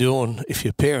 whatever you're doing, if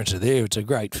your parents are there, it's a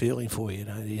great feeling for you.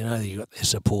 You know you got their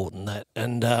support and that.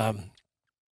 And it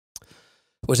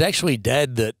was actually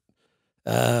Dad that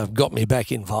got me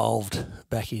back involved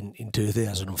back in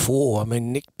 2004. I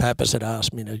mean, Nick Pappas had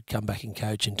asked me to come back and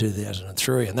coach in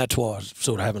 2003, and that's why I was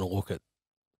sort of having a look at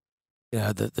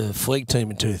the fleet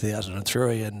team in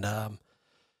 2003. And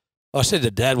I said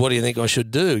to Dad, what do you think I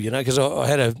should do? Because I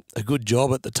had a good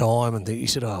job at the time. And he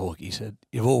said, oh, look, he said,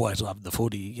 you've always loved the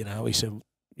footy. He said,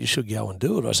 you should go and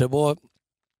do it. I said, well,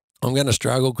 I'm going to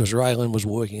struggle because Raylan was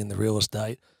working in the real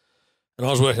estate and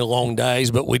I was working long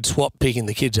days, but we'd swap picking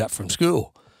the kids up from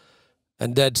school.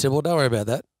 And Dad said, well, don't worry about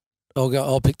that.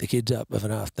 I'll pick the kids up of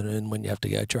an afternoon when you have to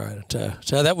go training.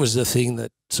 So that was the thing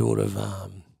that sort of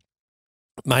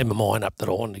made my mind up that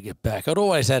I wanted to get back. I'd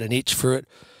always had an itch for it.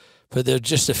 But there were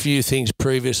just a few things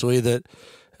previously that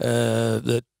I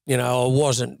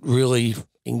wasn't really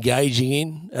engaging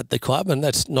in at the club, and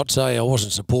that's not saying I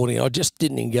wasn't supporting it. I just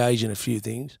didn't engage in a few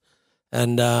things,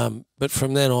 and but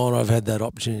from then on, I've had that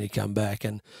opportunity to come back,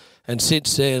 and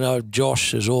since then,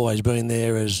 Josh has always been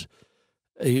there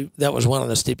that was one of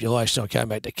the stipulations. I came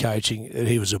back to coaching that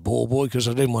he was a ball boy because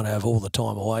I didn't want to have all the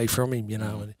time away from him,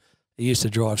 and he used to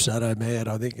drive Sato mad,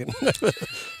 I think.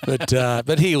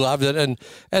 But he loved it. And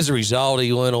as a result,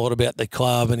 he learned a lot about the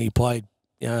club and he played,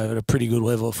 at a pretty good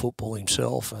level of football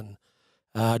himself. And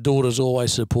daughter's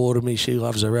always supported me. She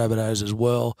loves the Rabbitohs as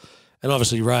well. And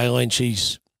obviously Raylene,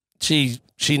 she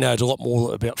knows a lot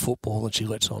more about football than she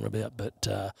lets on about.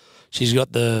 But she's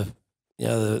got the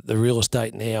real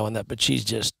estate now and that, but she's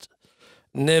just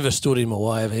never stood in my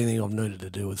way of anything I've needed to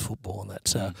do with football and that.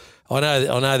 So I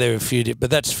know there are a few, but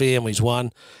that's family's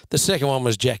one. The second one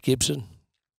was Jack Gibson.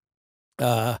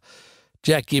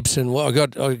 Jack Gibson. Well, I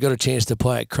got a chance to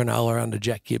play at Cronulla under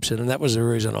Jack Gibson, and that was the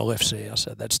reason I left South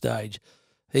at that stage.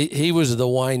 He was the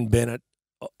Wayne Bennett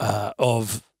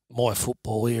of my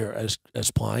football era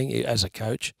as playing as a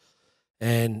coach,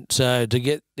 and so to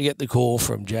get the call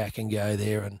from Jack and go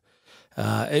there and.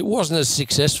 It wasn't as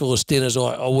successful a stint as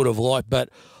I would have liked, but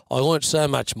I learnt so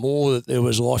much more that there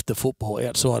was life to football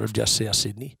outside of just South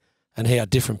Sydney and how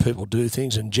different people do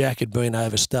things. And Jack had been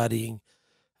over studying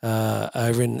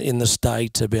over in the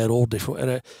States about all different,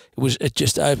 and it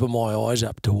just opened my eyes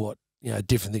up to what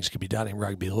different things could be done in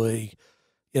rugby league.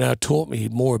 It taught me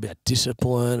more about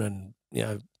discipline and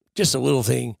just a little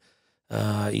thing.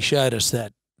 He showed us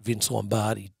that Vince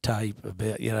Lombardi tape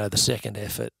about the second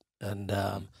effort and.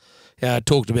 I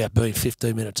talked about being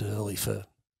 15 minutes early for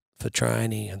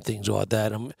training and things like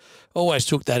that. I always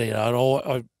took that in.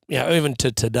 I even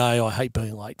to today, I hate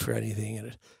being late for anything, and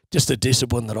it's just a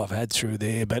discipline that I've had through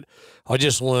there. But I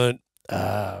just learnt,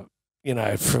 from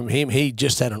him. He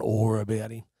just had an aura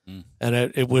about him, and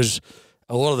it was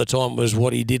a lot of the time was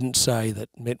what he didn't say that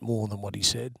meant more than what he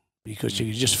said because you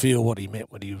could just feel what he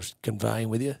meant, what he was conveying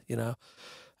with you.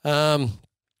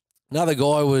 Another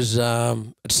guy was,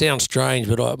 it sounds strange,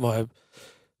 but my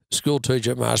school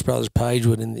teacher at Marsh Brothers,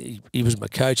 Pagewood, he was my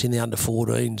coach in the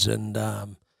under-14s, and I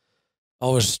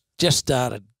was just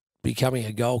started becoming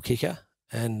a goal kicker,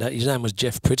 and his name was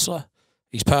Jeff Pritzler.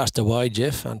 He's passed away,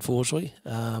 Jeff, unfortunately,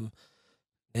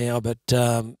 now, but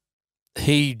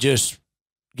he just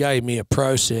gave me a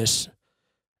process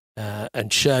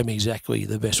and showed me exactly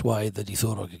the best way that he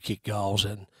thought I could kick goals,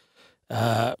 and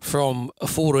from a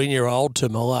 14-year-old to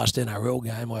my last NRL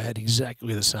game, I had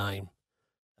exactly the same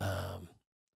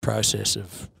process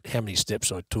of how many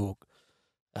steps I took.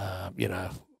 You know,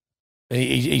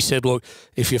 he said, look,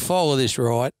 if you follow this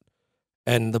right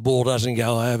and the ball doesn't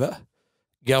go over,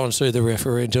 go and see the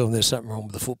referee and tell them there's something wrong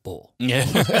with the football. Yeah.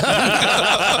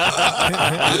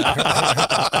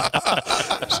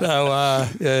 So,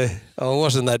 yeah, I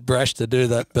wasn't that brash to do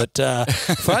that. But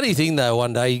funny thing, though,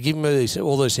 one day he gave me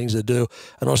all these things to do,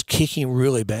 and I was kicking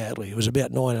really badly. It was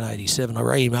about 1987. I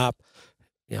rang him up.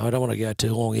 You know, I don't want to go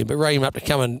too long here, but rang him up to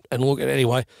come and look at it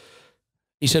anyway.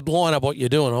 He said, line up what you're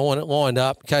doing. I went it lined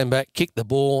up, came back, kicked the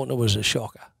ball, and it was a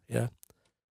shocker, you know.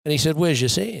 And he said, where's your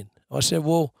sand? I said,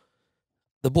 well,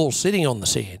 the ball's sitting on the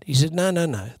sand. He said, no,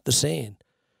 the sand.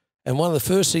 And one of the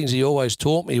first things he always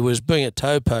taught me was being a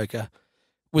toe poker,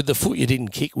 with the foot you didn't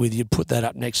kick with, you'd put that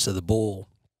up next to the ball.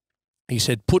 He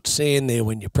said, put sand there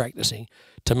when you're practicing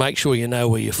to make sure you know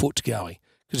where your foot's going.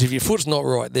 Because if your foot's not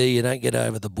right there, you don't get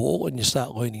over the ball and you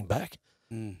start leaning back.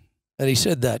 Mm. And he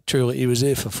said that truly. He was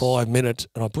there for 5 minutes,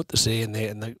 and I put the sand there,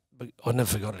 and I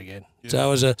never forgot it again. Yeah. So it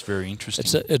was it's very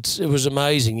interesting. It was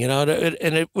amazing, you know,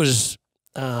 and it was,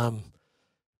 you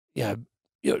know,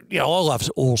 I love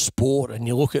all sport, and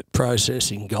you look at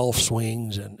processing golf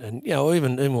swings and you know,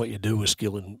 even what you do with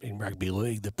skill in rugby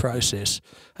league, the process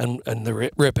and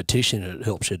the repetition, it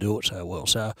helps you do it so well.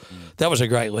 So that was a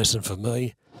great lesson for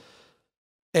me.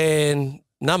 And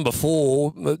number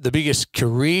 4, the biggest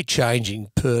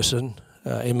career-changing person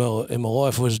in my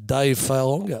life was Dave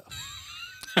Failonga.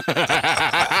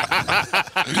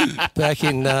 Back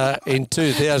in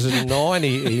 2009,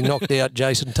 he knocked out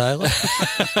Jason Taylor.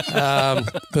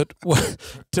 But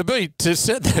to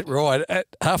set that right,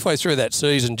 halfway through that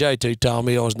season, JT told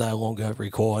me I was no longer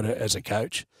required as a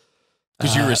coach.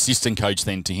 Because you were assistant coach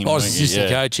then to him. I was assistant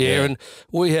coach, yeah, and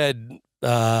we had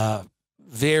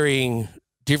varying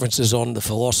differences on the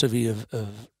philosophy of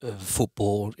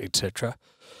football, etc.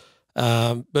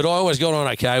 But I always got on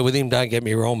okay with him, don't get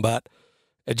me wrong, but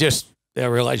our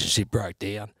relationship broke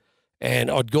down. And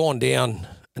I'd gone down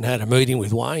and had a meeting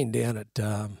with Wayne down at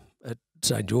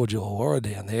St. George Illawarra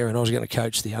down there, and I was going to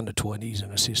coach the under-20s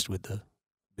and assist with a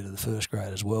bit of the first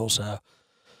grade as well. So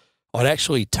I'd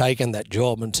actually taken that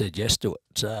job and said yes to it.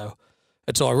 So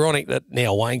it's ironic that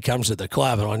now Wayne comes to the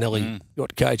club, and I nearly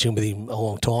got coaching with him a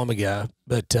long time ago.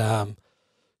 But,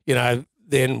 you know,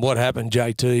 then what happened,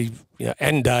 JT, you know,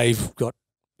 and Dave got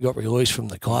released from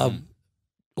the club.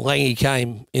 Langy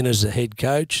came in as the head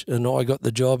coach, and I got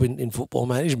the job in football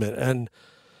management. And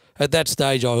at that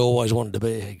stage, I always wanted to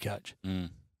be a head coach.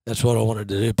 That's what I wanted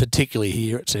to do, particularly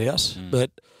here at South.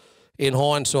 But in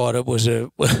hindsight, it was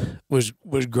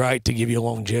great to give you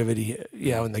longevity,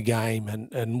 you know, in the game.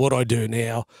 And what I do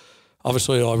now,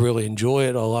 obviously, I really enjoy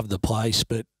it. I love the place,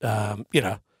 but you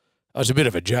know, it was a bit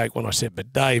of a joke when I said,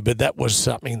 "But Dave," but that was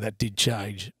something that did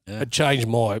change. Yeah. It changed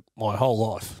my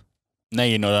whole life. Now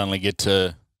you not only get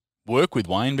to work with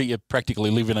Wayne, but you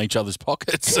practically live in each other's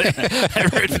pockets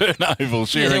at Redfern Oval,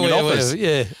 sharing an office.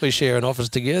 We share an office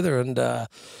together, and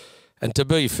to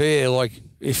be fair, like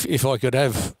if I could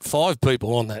have 5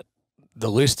 people on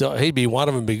the list, he'd be one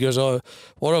of them, because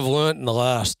what I've learnt in the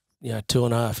last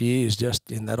 2.5 years just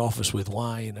in that office with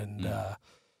Wayne, and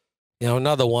you know,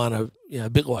 another one, a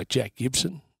bit like Jack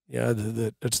Gibson, you know,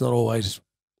 that it's not always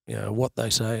what they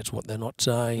say, it's what they're not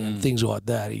saying, and things like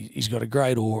that. He's got a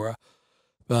great aura.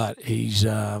 But he's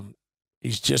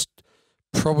just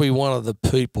probably one of the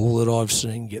people that I've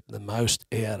seen get the most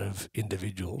out of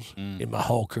individuals in my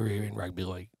whole career in rugby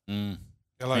league.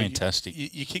 Hello, fantastic.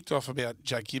 You kicked off about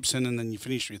Jack Gibson, and then you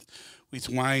finished with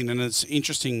Wayne, and it's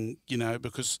interesting, you know,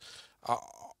 because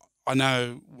I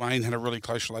know Wayne had a really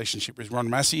close relationship with Ron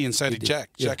Massey, and so did Jack.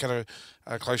 Yeah. Jack had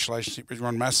a close relationship with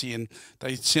Ron Massey, and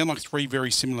they sound like 3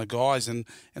 very similar guys. And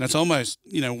it's almost,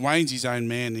 you know, Wayne's his own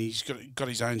man. He's got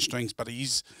his own strengths, but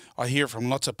I hear from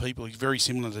lots of people, he's very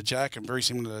similar to Jack and very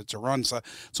similar to Ron. So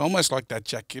it's almost like that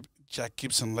Jack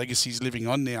Gibson legacy is living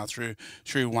on now through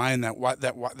Wayne,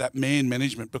 that man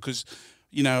management. Because,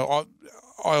 you know,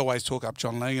 I always talk up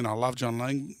John Lang, and I love John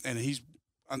Lang, and he's,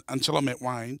 until I met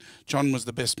Wayne, John was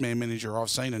the best man manager I've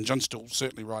seen, and John's still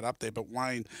certainly right up there. But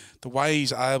Wayne, the way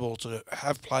he's able to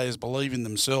have players believe in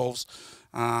themselves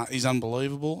is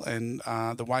unbelievable, and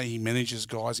the way he manages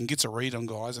guys and gets a read on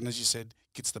guys, and as you said,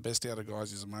 gets the best out of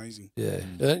guys is amazing. Yeah,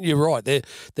 you're right.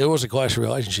 There was a close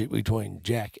relationship between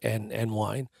Jack and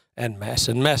Wayne and Mass,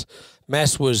 and Mass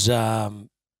was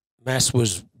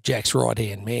Jack's right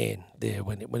hand man there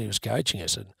when he was coaching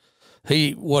us, and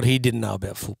what he didn't know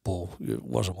about football, it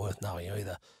wasn't worth knowing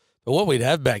either. But what we'd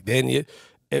have back then,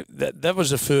 that was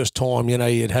the first time, you know,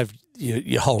 you'd have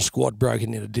your whole squad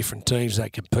broken into different teams. They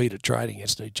compete at training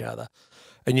against each other.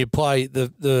 And you play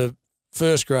the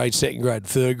first grade, second grade,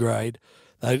 third grade.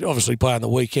 They'd obviously play on the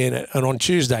weekend. And on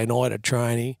Tuesday night at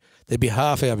training, there'd be a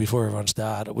half hour before everyone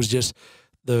started. It was just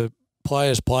the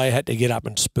players had to get up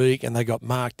and speak, and they got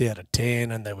marked out of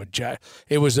 10, and they would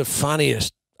it was the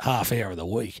funniest half hour of the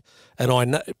week. And I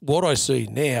know what I see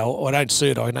now, I don't see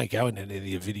it, I don't go into any of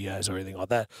your videos or anything like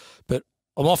that, but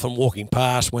I'm often walking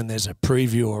past when there's a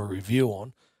preview or a review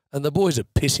on, and the boys are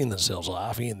pissing themselves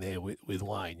laughing in there with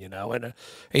Wayne, you know, and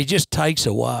he just takes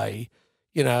away,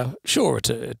 you know, sure, it's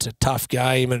a tough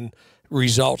game and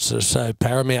results are so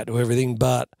paramount to everything,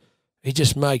 but he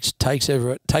just takes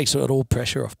all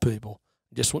pressure off people,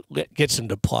 just gets them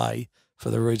to play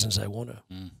for the reasons they want to.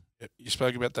 Mm. You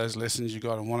spoke about those lessons you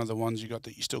got, and one of the ones you got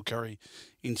that you still carry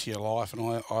into your life,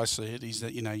 and I see it, is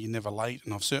that, you know, you're never late,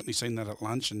 and I've certainly seen that at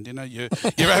lunch, and, you know, you're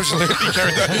absolutely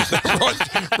carried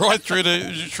that right through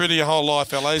to your whole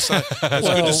life, LA, so it's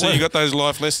good to see you got those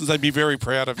life lessons. They'd be very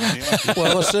proud of you.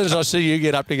 Well, as soon as I see you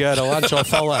get up to go to lunch, I'll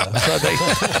follow.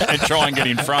 And try and get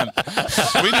in front.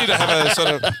 We need to have a sort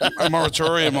of a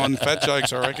moratorium on fat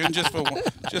jokes, I reckon, just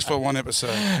for one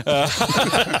episode.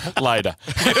 Later.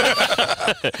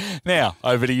 Now,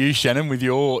 over to you, Shannon, with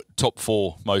your top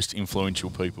 4 most influential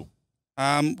people.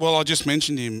 Well, I just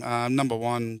mentioned him. Number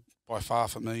one by far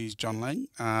for me is John Lang.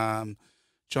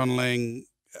 John Lang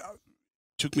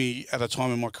took me at a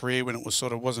time in my career when it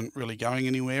wasn't really going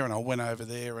anywhere, and I went over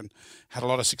there and had a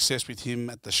lot of success with him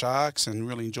at the Sharks and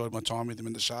really enjoyed my time with him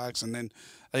in the Sharks, and then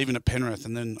even at Penrith,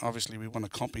 and then obviously we won a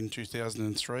comp in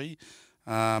 2003.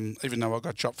 Even though I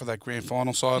got dropped for that grand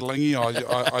final side, Langy,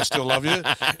 I still love you.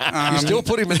 You still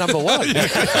put him at number 1.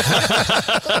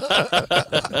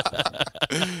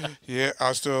 Yeah,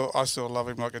 I still love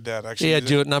him like a dad, actually. He had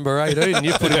you at number 18 and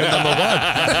you put him at number 1.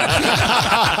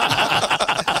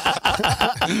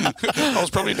 I was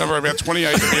probably number about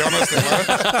 28, to be honest.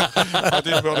 I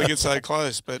did well to get so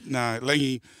close. But no,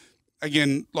 Langy,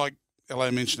 again, like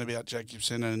LA mentioned about Jack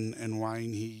Gibson and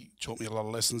Wayne, he taught me a lot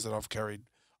of lessons that I've carried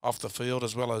off the field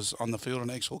as well as on the field, and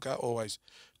ex-hooker, always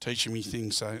teaching me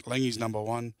things. So Langy's number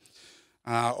 1.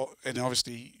 And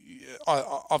obviously,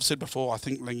 I've said before, I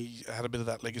think Langy had a bit of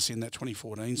that legacy in that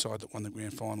 2014 side that won the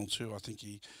grand final too. I think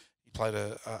he played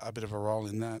a bit of a role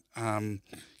in that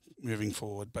moving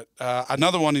forward. But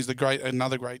another one is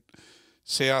another great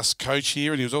South coach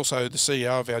here, and he was also the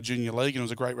CEO of our junior league, and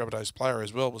was a great Rabbitohs player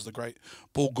as well, was the great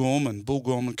Bull Gorman. Bull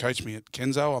Gorman coached me at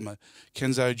Kenzo. I'm a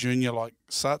Kenzo junior like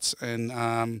Suts, and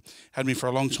had me for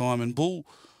a long time. And Bull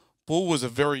was a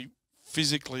very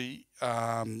physically,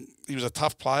 he was a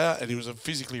tough player, and he was a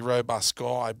physically robust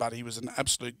guy, but he was an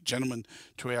absolute gentleman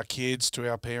to our kids, to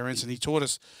our parents, and he taught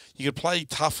us you could play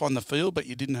tough on the field, but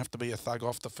you didn't have to be a thug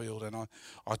off the field. And I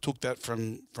took that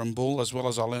from Bull, as well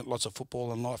as I learnt lots of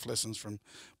football and life lessons from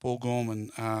Bull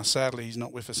Gorman. Sadly, he's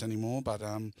not with us anymore, but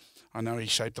I know he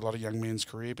shaped a lot of young men's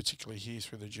career, particularly here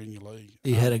through the junior league.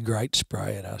 He had a great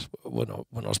spray at us when I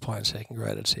was playing second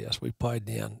grade at South. We played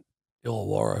down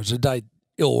Illawarra. It was a day,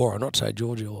 Illawarra, not St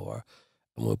George, Illawarra.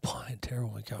 And we were playing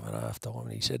terrible and coming half time,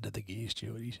 and he said to the gear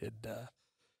steward, he said,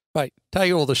 mate,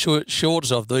 take all the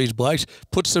shorts off these blokes,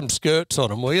 put some skirts on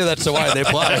them, will you? That's the way they're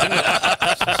playing.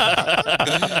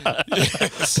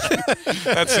 Yes.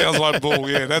 That sounds like Bull,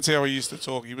 yeah. That's how he used to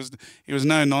talk. He was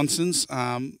no nonsense,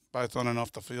 both on and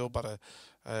off the field, but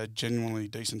a genuinely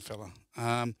decent fella.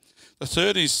 The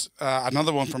third is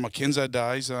another one from my Kenzo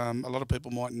days. A lot of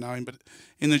people might know him, but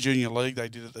in the junior league they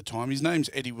did at the time. His name's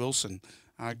Eddie Wilson.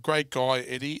 Great guy,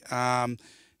 Eddie.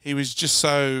 He was just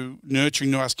so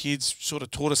nurturing to us kids, sort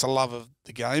of taught us a love of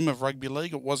the game of rugby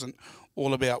league. It wasn't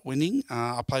all about winning.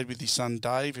 I played with his son,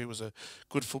 Dave, who was a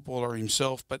good footballer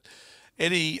himself. But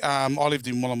Eddie, I lived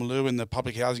in Woolloomooloo in the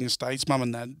public housing estates. Mum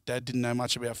and Dad didn't know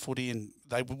much about footy, and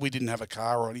we didn't have a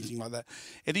car or anything like that.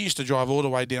 Eddie used to drive all the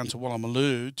way down to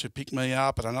Woolloomooloo to pick me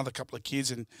up and another couple of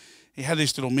kids, and he had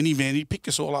this little minivan. He picked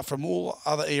us all up from all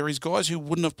other areas, guys who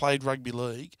wouldn't have played rugby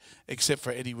league except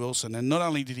for Eddie Wilson. And not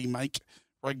only did he make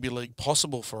rugby league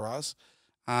possible for us,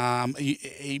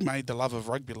 he made the love of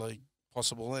rugby league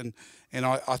possible. And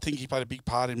I think he played a big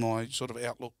part in my sort of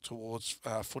outlook towards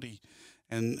footy,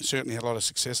 and certainly had a lot of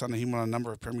success under him. Won a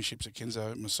number of premierships at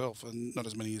Kenzo myself, and not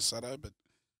as many as Sutto, but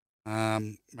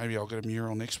maybe I'll get a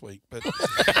mural next week. But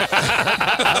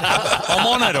I'm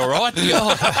on it, all right?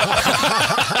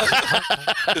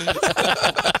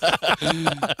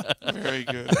 Very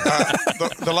good.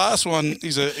 The last one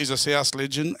is a South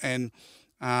legend, and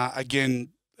again,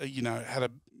 had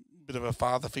a bit of a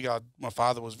father figure. My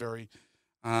father was very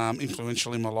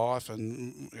influential in my life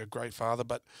and a great father.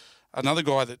 But another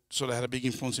guy that sort of had a big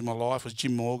influence in my life was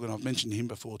Jim Morgan. I've mentioned him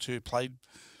before too. Played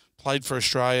for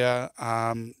Australia,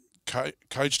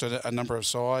 coached a number of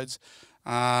sides,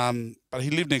 but he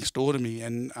lived next door to me,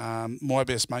 and my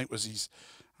best mate was his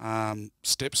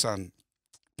stepson.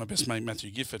 My best mate,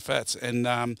 Matthew Gifford, Fats,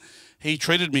 and he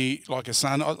treated me like a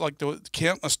son. Like there were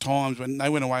countless times when they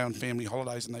went away on family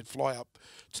holidays and they'd fly up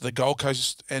to the Gold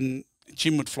Coast, and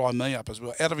Jim would fly me up as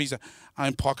well. Out of his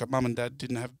own pocket, Mum and Dad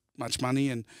didn't have much money,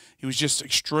 and he was just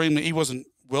extremely, he wasn't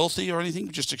wealthy or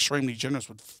anything, just extremely generous,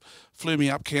 flew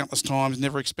me up countless times,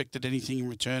 never expected anything in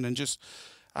return, and just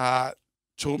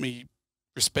taught me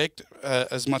respect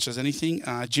as much as anything.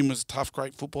 Jim was a tough,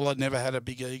 great footballer, never had a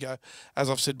big ego. As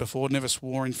I've said before, never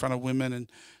swore in front of women,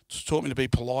 and taught me to be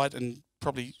polite and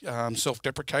probably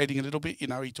self-deprecating a little bit. You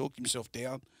know, he talked himself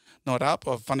down, not up.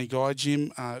 A funny guy,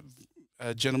 Jim, a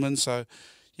gentleman. So,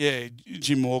 yeah,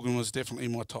 Jim Morgan was definitely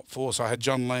in my top four. So I had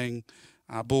John Lang,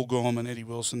 Bull Gorman, Eddie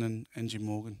Wilson and Jim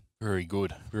Morgan. Very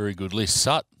good list.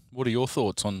 Sut, what are your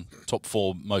thoughts on top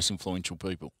four most influential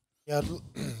people? Yeah,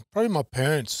 probably my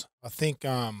parents. I think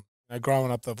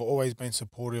growing up, they've always been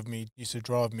supportive of me, used to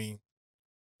drive me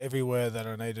everywhere that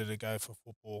I needed to go for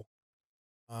football.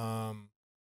 And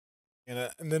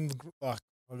then like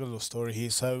I've got a little story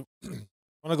here. So when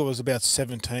I was about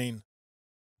 17,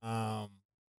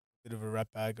 bit of a rat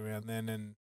bag around then,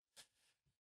 and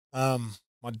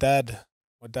my dad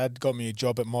got me a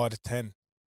job at Mitre 10.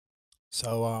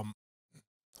 So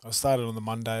I started on the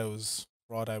Monday. It was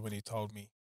Friday when he told me.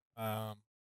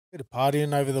 Bit of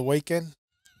partying over the weekend.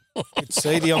 Bit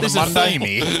seedy on the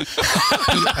Monday.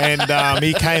 And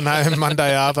he came home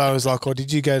Monday after. I was like, "Oh,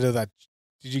 did you go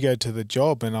to the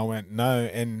job?" And I went, "No."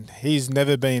 And he's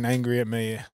never been angry at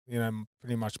me. You know,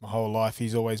 pretty much my whole life.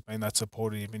 He's always been that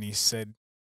supportive. And he said,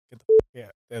 "Get the fuck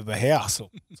out of the house."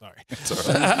 Oh, sorry. It's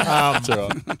all right. It's all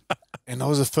right. And that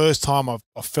was the first time I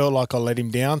felt like I let him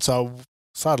down. So I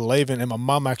started leaving, and my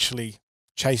mum actually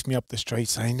chased me up the street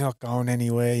saying, "You're not going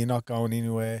anywhere. You're not going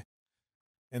anywhere."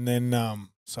 And then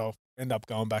so I ended up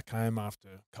going back home after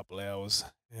a couple of hours,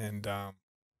 and I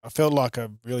felt like I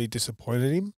really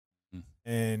disappointed him.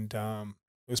 And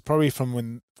it was probably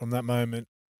from that moment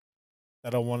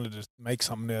that I wanted to make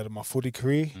something out of my footy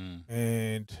career.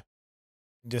 And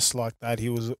just like that, he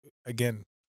was, again,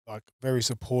 like very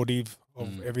supportive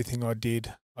of everything I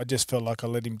did. I just felt like I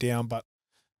let him down, but,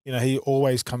 you know, he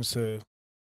always comes to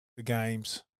the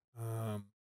games.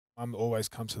 Mum always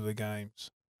comes to the games.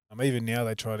 Even now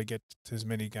they try to get to as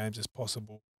many games as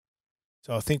possible.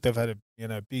 So I think they've had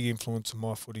a big influence on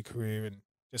my footy career and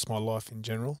just my life in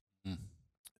general.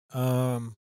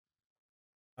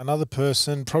 Another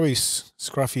person, probably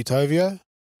Scruffy Tovio.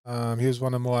 He was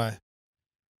one of my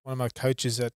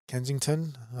coaches at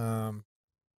Kensington.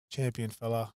 Champion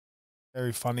fella,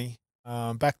 very funny.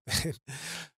 Back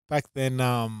then,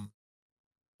 I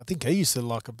think he used to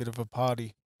like a bit of a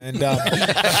party. And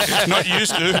Not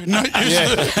used to. Not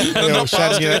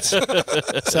past it.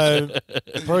 So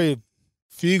probably a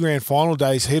few grand final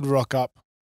days, he'd rock up,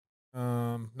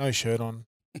 no shirt on.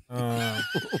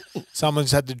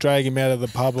 Someone's had to drag him out of the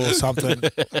pub or something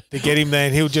to get him there,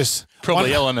 and he'll just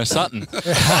probably Eleanor Sutton.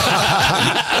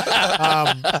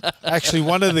 Actually,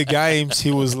 one of the games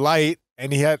he was late,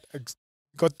 and he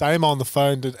got Damo on the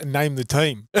phone to name the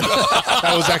team.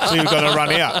 That was actually going to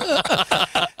run out.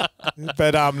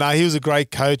 But no, he was a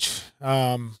great coach.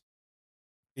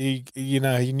 He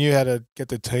knew how to get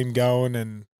the team going,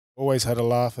 and always had a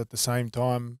laugh at the same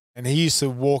time. And he used to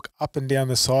walk up and down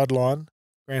the sideline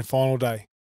grand final day,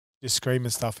 just screaming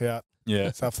stuff out,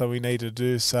 stuff that we needed to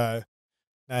do. So,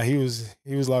 no, he was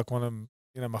like one of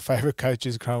my favourite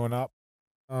coaches growing up.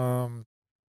 Probably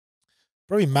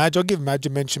Madge. I'll give Madge a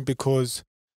mention because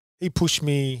he pushed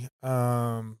me.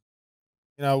 I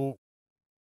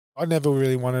never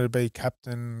really wanted to be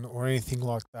captain or anything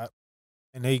like that,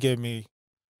 and he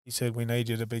said, "We need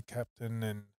you to be captain,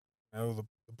 and the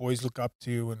boys look up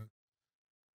to you." And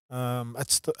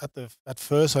at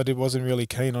first I wasn't really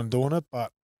keen on doing it,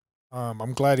 but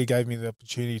I'm glad he gave me the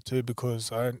opportunity too, because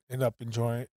I ended up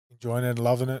enjoying it and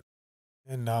loving it,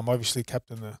 and obviously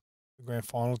captain the grand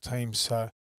final team. So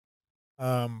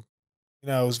I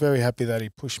was very happy that he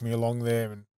pushed me along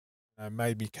there and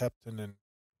made me captain, and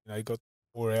he got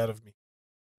more out of me.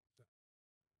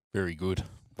 Very good.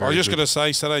 I was just going to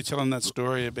say, Saturday, telling that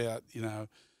story about,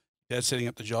 setting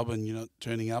up the job and you're not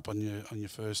turning up on your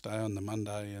first day on the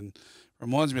Monday. And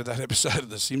reminds me of that episode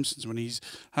of The Simpsons when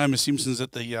Homer Simpson's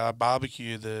at the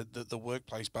barbecue, the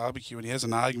workplace barbecue, and he has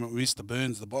an argument with Mr.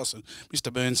 Burns, the boss, and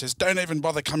Mr. Burns says, "Don't even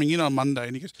bother coming in on Monday,"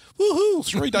 and he goes, "Woohoo,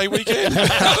 3-day weekend."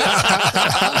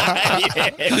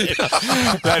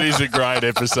 That is a great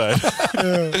episode.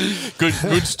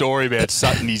 Good story about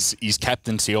Sutton. His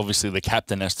captaincy. Obviously, the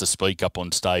captain has to speak up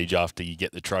on stage after you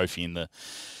get the trophy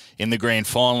in the grand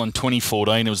final in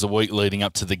 2014. It was the week leading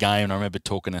up to the game, and I remember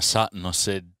talking to Sutton. I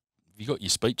said, "You got your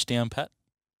speech down, Pat,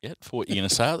 yet for what you're going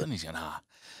to say?" And he's going,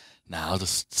 I'll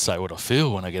just say what I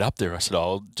feel when I get up there. I said,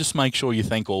 "I'll just make sure you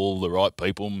thank all the right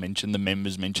people, mention the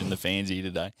members, mention the fans here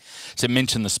today." I said,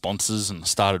 "Mention the sponsors," and I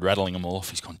started rattling them all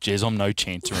off. He's gone, "Jez, I'm no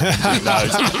chance."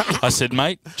 I said,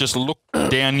 "Mate, just look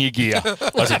down your gear."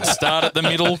 I said, "Start at the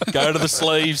middle, go to the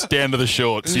sleeves, down to the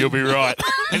shorts. You'll be right."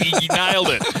 And he nailed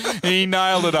it. He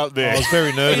nailed it up there. I was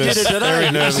very nervous. He did it today.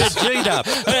 Very nervous. He said, "G'd up."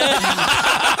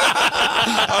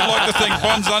 I'd like to thank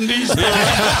Bonds Undies.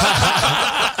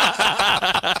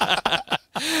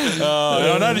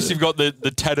 I noticed you've got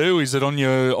the tattoo. Is it on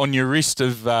your wrist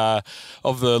of the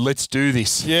 "Let's Do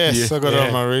This"? Yes, I got it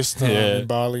on my wrist Yeah. in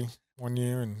Bali one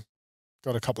year and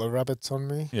got a couple of rabbits on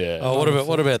me. Yeah. Oh,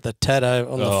 what about the tattoo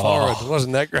on the forehead?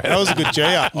 Wasn't that great? That was a good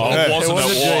G-up. Oh, Yeah. wasn't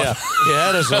it? Yeah, you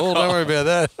had us all. Don't worry about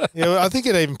that. Yeah, well, I think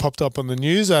it even popped up on the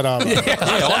news that Yeah,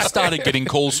 I started getting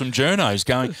calls from journos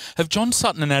going, "Have John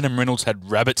Sutton and Adam Reynolds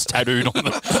had rabbits tattooed on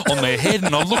their head?"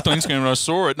 And I looked on Instagram and I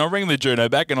saw it, and I rang the journo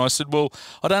back and I said, "Well,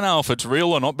 I don't know if it's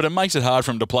real or not, but it makes it hard for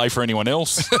him to play for anyone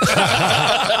else."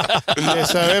 Yeah,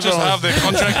 so Just everyone, have their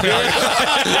contract period.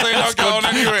 They're not going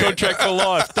anywhere. Contract for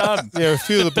life, done. yeah, a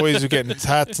few of the boys were getting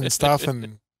tats and stuff,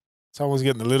 and someone was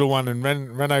getting the little one, and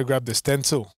Reno grabbed the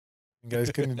stencil and goes,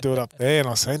 "Can you do it up there?" And I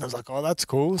was like, "Oh, that's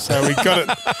cool." So we got it.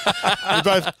 We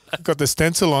both got the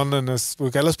stencil on, and we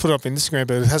go, "Let's put it up on Instagram,"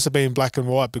 but it has to be in black and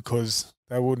white because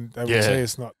they would say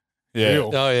it's not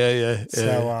real. Oh yeah.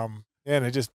 So and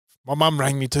it just. My mum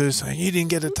rang me too, saying, "You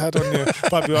didn't get a tat on your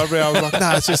puppy eyebrow." I was like,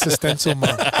 "No, it's just a stencil,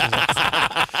 mum."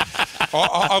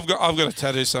 I've got a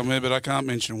tattoo somewhere, but I can't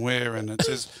mention where, and it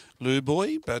says "Loo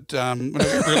Boy." But when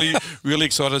I get really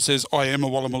excited, it says "I am a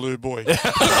Wallamaloo boy." Is that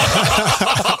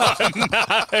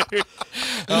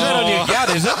on your gut?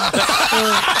 Is it?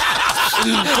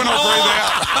 When I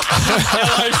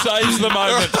Hello saves the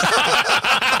moment.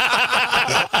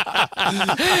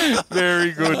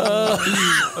 Very good.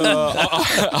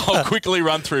 I'll quickly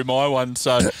run through my one.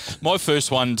 So my first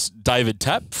one's David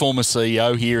Tapp, former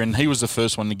CEO here, and he was the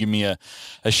first one to give me a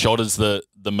shot as the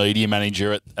media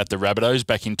manager at the Rabbitohs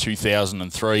back in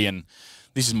 2003, and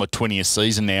this is my 20th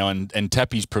season now, and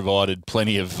Tappy's provided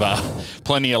plenty of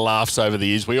laughs over the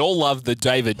years. We all love the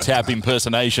David Tapp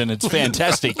impersonation. It's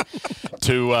fantastic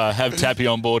to have Tappy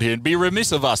on board here. It'd be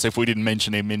remiss of us if we didn't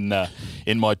mention him in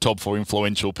my top 4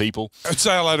 influential people. I'd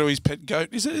say hello to his pet goat,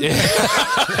 is it?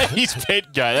 Yeah. His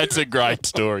pet goat. That's a great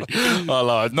story. I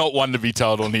love it. Not one to be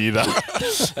told on here, though.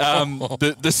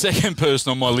 The second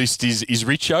person on my list is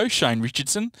Richo, Shane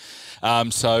Richardson.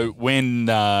 So when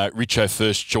Richo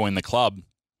first joined the club,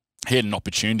 he had an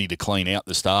opportunity to clean out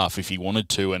the staff if he wanted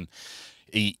to, and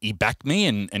he backed me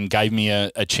and gave me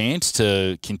a chance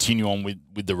to continue on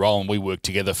with the role, and we worked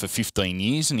together for 15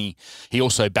 years, and he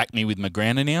also backed me with my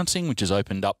ground announcing, which has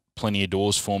opened up plenty of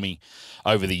doors for me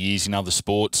over the years in other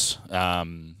sports,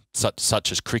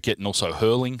 such as cricket and also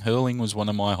hurling. Hurling was one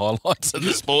of my highlights of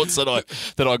the sports that I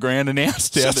ground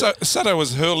announced. Sato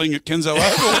was hurling at Kenzo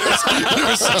Oval. He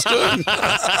was 16.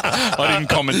 I didn't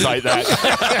commentate that.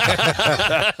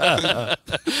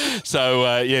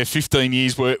 So, 15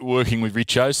 years working with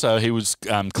Richo, so he was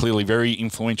clearly very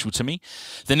influential to me.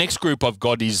 The next group I've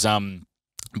got is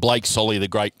Blake Solly, the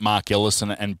great Mark Ellis,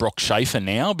 and Brock Schaefer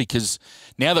now, because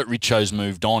now that Richo's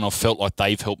moved on, I've felt like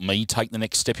they've helped me take the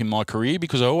next step in my career,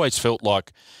 because I always felt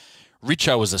like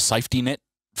Richo was a safety net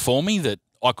for me, that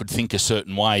I could think a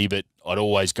certain way, but I'd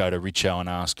always go to Richo and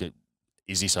ask,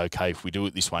 "Is this okay if we do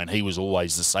it this way?" And he was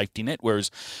always the safety net,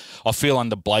 whereas I feel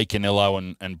under Blake and Ello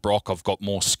and Brock, I've got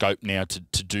more scope now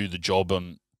to do the job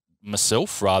on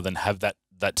myself rather than have that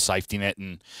safety net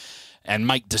and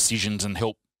make decisions and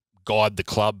help guide the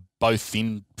club both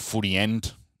in footy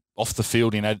and off the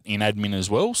field in admin as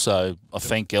well. So I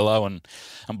thank Ello and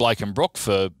Blake and Brock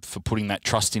for putting that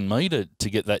trust in me to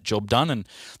get that job done. And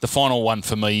the final one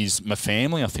for me is my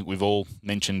family. I think we've all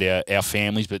mentioned our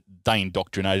families, but they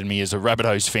indoctrinated me as a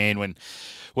Rabbitohs fan when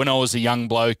I was a young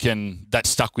bloke, and that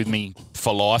stuck with me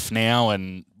for life now.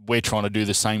 And we're trying to do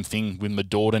the same thing with my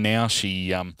daughter now.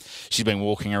 She's been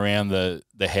walking around the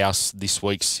house this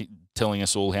week telling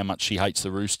us all how much she hates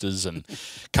the Roosters and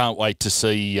can't wait to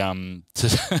see.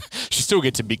 She still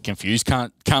gets a bit confused.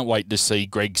 Can't wait to see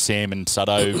Greg, Sam, and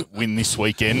Sutto win this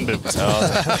weekend. But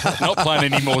not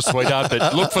playing anymore, sweetheart.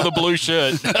 But look for the blue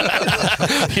shirt.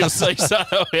 You'll see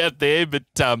Sutto out there. But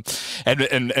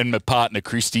and my partner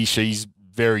Christy, she's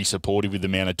very supportive with the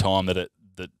amount of time that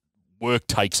work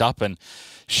takes up, and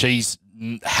she's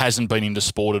hasn't been into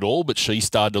sport at all, but she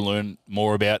started to learn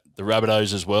more about the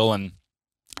Rabbitohs as well, and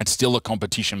it's still a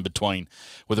competition between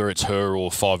whether it's her or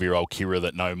 5-year-old Kira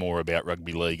that know more about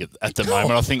rugby league at the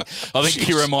moment. I think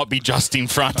Kira might be just in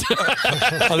front.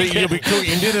 I think you'll be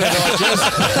cooking dinner tonight,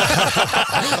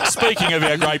 Jess. Speaking of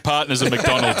our great partners at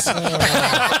McDonald's.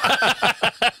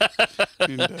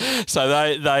 So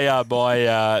they are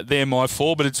they're my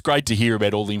four, but it's great to hear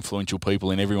about all the influential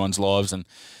people in everyone's lives and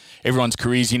everyone's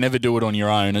careers. You never do it on your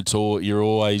own. You're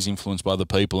always influenced by the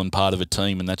people and part of a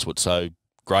team, and that's what's so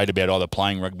great about either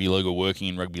playing rugby league or working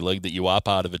in rugby league, that you are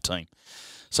part of a team.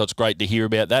 So it's great to hear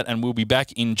about that, and we'll be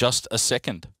back in just a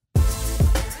second.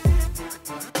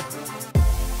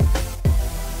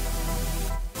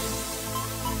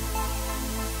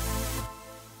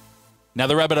 Now,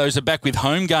 the Rabbitohs are back with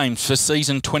home games for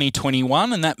season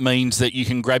 2021, and that means that you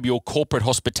can grab your corporate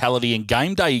hospitality and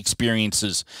game day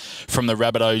experiences from the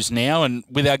Rabbitohs now. And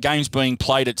with our games being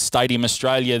played at Stadium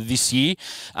Australia this year,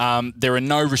 there are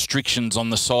no restrictions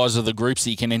on the size of the groups that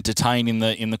you can entertain in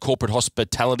the corporate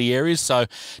hospitality areas. So it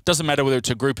doesn't matter whether it's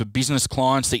a group of business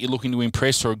clients that you're looking to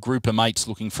impress or a group of mates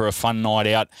looking for a fun night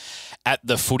out at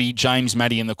the footy. James,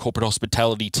 Maddie and the corporate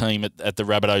hospitality team at the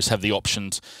Rabbitohs have the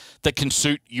options that can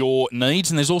suit your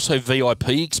needs. And there's also VIP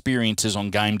experiences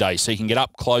on game day, so you can get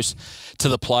up close to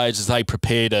the players as they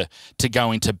prepare to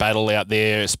go into battle out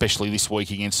there, especially this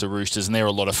week against the Roosters. And they're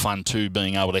a lot of fun too,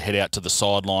 being able to head out to the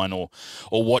sideline or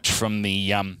watch from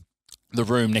the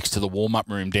room next to the warm-up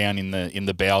room down in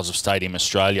the bowels of Stadium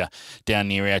Australia, down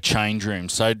near our change room.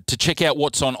 So to check out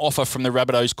what's on offer from the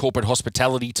Rabbitohs corporate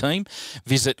hospitality team,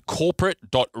 visit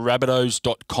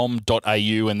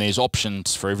corporate.rabbitohs.com.au, and there's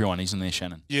options for everyone, isn't there,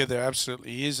 Shannon? Yeah, there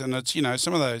absolutely is. And it's,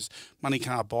 some of those money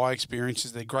can't buy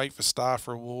experiences, they're great for staff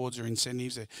rewards or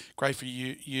incentives. They're great for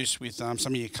use with some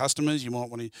of your customers. You might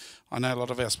want to, I know a lot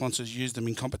of our sponsors use them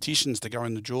in competitions to go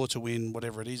in the draw to win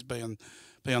whatever it is, be on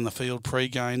the field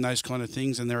pre-game, those kind of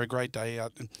things, and they're a great day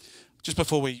out. And just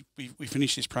before we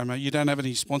finish this promo, you don't have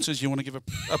any sponsors you want to give a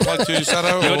plug to,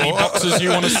 Sato? You got any boxes you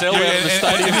want to sell out of the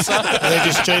stadium? They're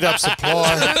just straight up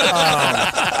supply.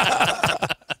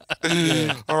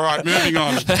 All right, moving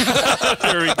on.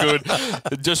 Very good.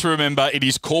 Just remember, it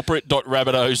is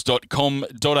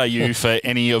corporate.rabbitohs.com.au for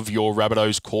any of your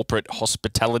Rabbitohs corporate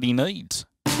hospitality needs.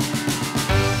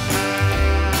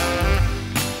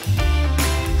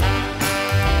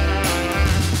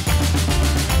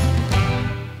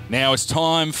 Now it's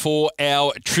time for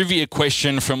our trivia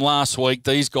question from last week.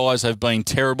 These guys have been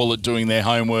terrible at doing their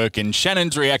homework, and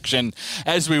Shannon's reaction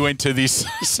as we went to this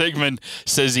segment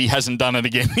says he hasn't done it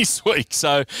again this week.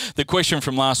 So the question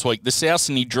from last week, the South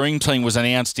Sydney Dream Team was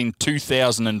announced in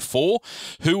 2004.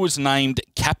 Who was named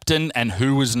captain and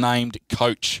who was named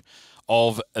coach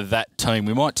of that team?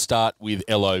 We might start with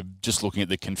Ello, just looking at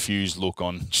the confused look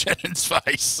on Shannon's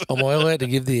face. Am I allowed to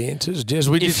give the answers? Jez,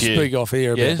 we did speak off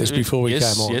air about this before we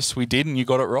came on. Yes, we did, and you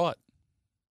got it right.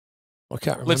 I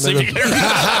can't remember. Let's see if you get it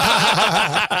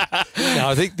right. No,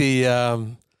 I think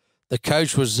the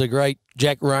coach was the great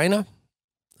Jack Rayner.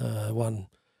 Won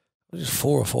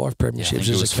 4 or 5 premierships. I think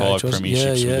it was 5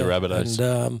 premierships with the Rabbitohs.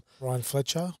 And Ryan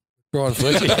Fletcher.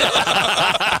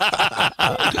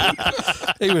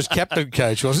 He was captain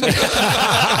coach, wasn't he?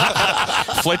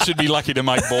 Fletcher'd be lucky to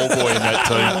make ball boy in that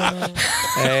team.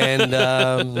 And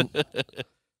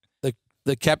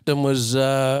the captain was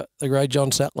the great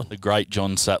John Sattler. The great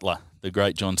John Sattler.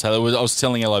 I was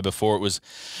telling Ello before, it was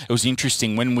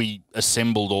interesting when we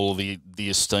assembled all the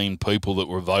esteemed people that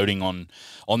were voting on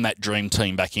that dream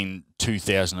team back in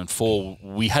 2004.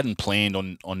 We hadn't planned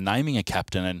on naming a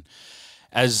captain, and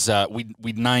as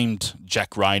we named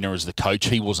Jack Rayner as the coach,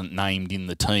 he wasn't named in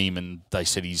the team, and they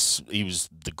said he was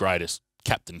the greatest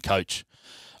captain coach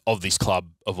of this club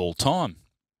of all time.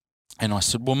 And I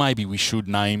said, well, maybe we should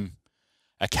name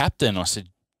a captain. I said,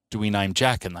 do we name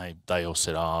Jack? And they all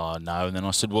said, oh, no. And then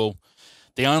I said, well,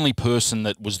 the only person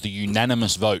that was the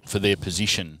unanimous vote for their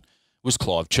position was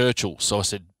Clive Churchill. So I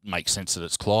said, makes sense that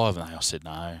it's Clive. And they all said,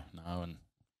 no. And I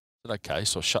said, okay.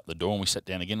 So I shut the door and we sat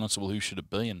down again. And I said, well, who should it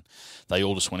be? And they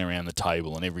all just went around the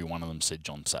table and every one of them said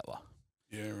John Sattler.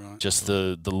 Yeah, right. Just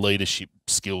the leadership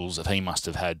skills that he must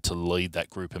have had to lead that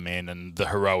group of men, and the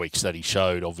heroics that he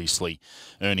showed, obviously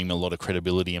earning him a lot of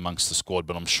credibility amongst the squad,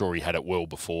 but I'm sure he had it well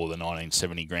before the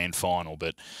 1970 grand final.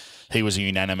 But he was a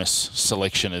unanimous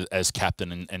selection as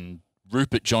captain, and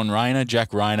Rupert John Rayner,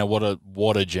 Jack Rayner,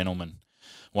 what a gentleman.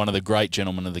 One of the great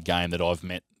gentlemen of the game that I've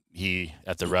met here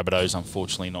at the Rabbitohs.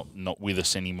 Unfortunately not with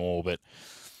us anymore, but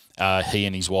he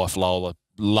and his wife Lola,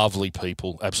 lovely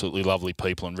people, absolutely lovely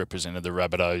people, and represented the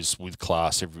Rabbitohs with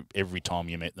class every time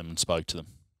you met them and spoke to them.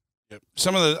 Yep.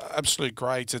 Some of the absolute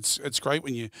greats. It's great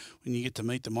when you get to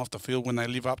meet them off the field, when they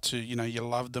live up to, you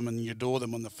love them and you adore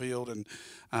them on the field, and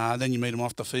then you meet them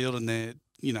off the field and they're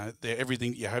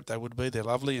everything that you hope they would be. They're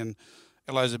lovely, and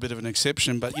Elo's a bit of an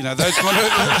exception, but those kind of.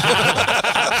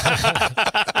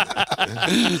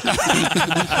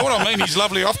 What I mean, he's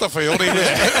lovely off the field. He was.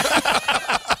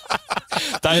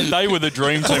 They were the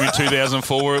dream team in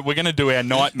 2004. We're going to do our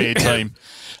nightmare team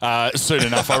soon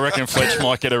enough. I reckon Fletch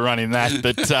might get a run in that.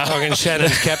 But I'm going to shout at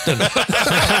his captain.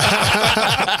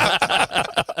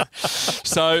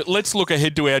 So let's look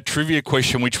ahead to our trivia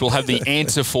question, which we'll have the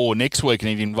answer for next week, and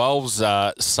it involves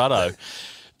Sutto.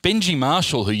 Benji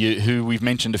Marshall, who we've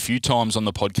mentioned a few times on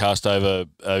the podcast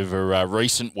over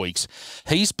recent weeks,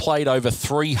 he's played over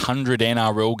 300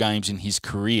 NRL games in his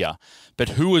career, but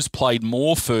who has played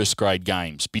more first grade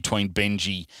games between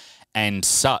Benji and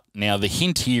Sut? Now, the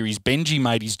hint here is Benji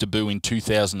made his debut in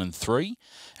 2003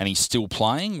 and he's still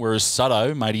playing, whereas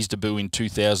Sutto made his debut in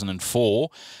 2004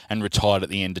 and retired at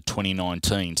the end of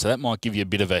 2019. So that might give you a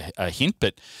bit of a hint,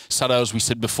 but Sutto, as we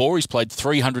said before, he's played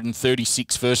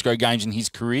 336 first-grade games in his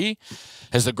career.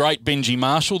 Has the great Benji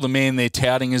Marshall, the man they're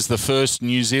touting as the first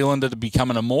New Zealander to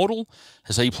become an immortal,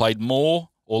 has he played more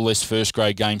or less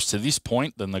first-grade games to this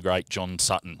point than the great John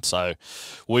Sutton? So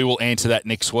we will answer that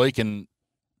next week, and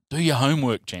do your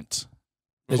homework, gents.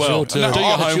 It's your turn. Do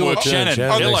your homework, Shannon.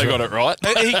 Hello got it right.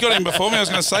 He got him before me. I was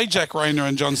going to say Jack Rayner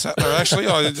and John Sattler. Actually,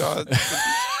 I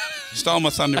stole my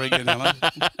thunder again, Hello.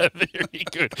 Very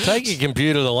good. Take your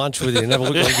computer to lunch with you and have a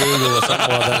look on Google or something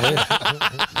like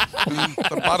that.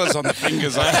 The butter's on the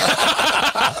fingers.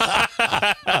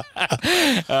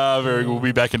 Very good. We'll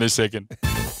be back in a second.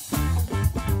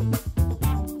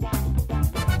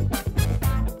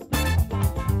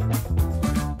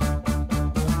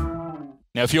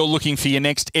 Now, if you're looking for your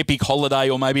next epic holiday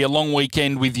or maybe a long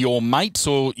weekend with your mates,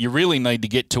 or you really need to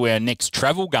get to our next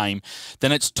travel game,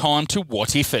 then it's time to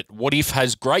What If It. What If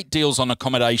has great deals on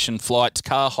accommodation, flights,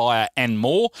 car hire and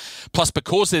more. Plus,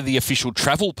 because they're the official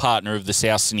travel partner of the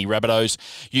South Sydney Rabbitohs,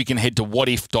 you can head to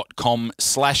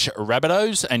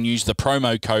whatif.com/Rabbitohs and use the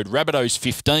promo code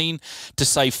Rabbitohs15 to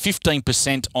save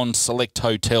 15% on select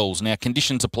hotels. Now,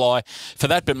 conditions apply for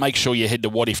that, but make sure you head to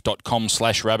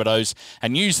whatif.com/Rabbitohs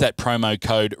and use that promo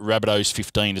code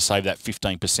Rabbitohs15 to save that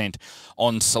 15%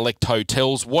 on select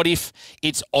hotels. What If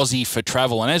it's Aussie for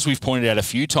travel? And as we've pointed out a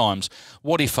few times,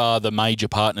 What If are the major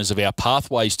partners of our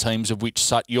Pathways teams, of which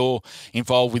Sut, you're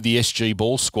involved with the SG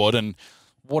Ball squad, and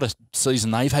what a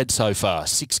season they've had so far.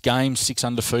 6 games, 6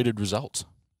 undefeated results.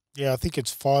 Yeah, I think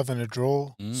it's 5 and a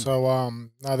draw. So,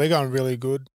 no, they're going really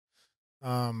good.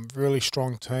 Really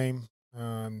strong team.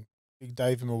 Big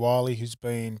Davey Mawali, who's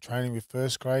been training with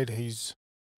first grade, he's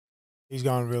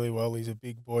going really well. He's a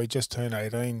big boy, just turned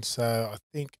 18. So I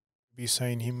think we'll be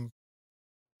seeing him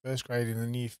first grade in the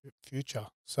near future.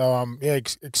 So, yeah,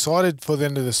 excited for the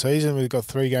end of the season. We've got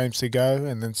 3 games to go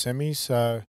and then semis.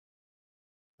 So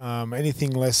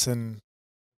anything less than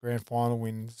grand final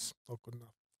wins, not good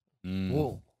enough.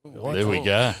 There we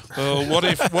go. Well, what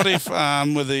if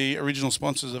with the original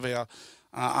sponsors of our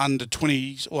under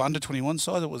 20s or under 21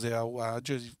 side, it was our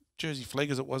Jersey Flag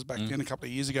as it was back then a couple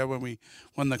of years ago when we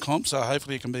won the comp. So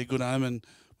hopefully it can be a good omen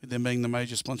with them being the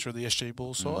major sponsor of the SG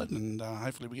Ball side, and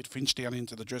hopefully we get Finch down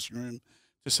into the dressing room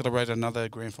to celebrate another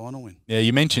grand final win. Yeah,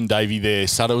 you mentioned Davey there,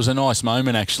 Sutter. It was a nice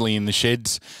moment actually in the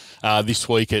sheds this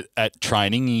week at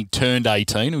training. He turned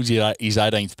 18. It was his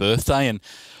 18th birthday, and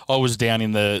I was down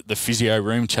in the physio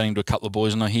room chatting to a couple of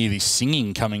boys, and I hear this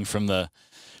singing coming from the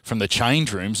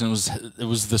change rooms, and it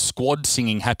was the squad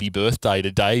singing happy birthday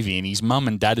to Davey, and his mum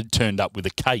and dad had turned up with a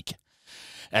cake.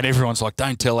 And everyone's like,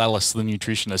 don't tell Alice, the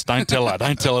nutritionist. Don't tell her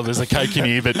there's a cake in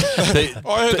here. But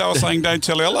I heard they were saying, don't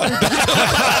tell Ella.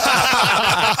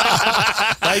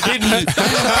 They didn't.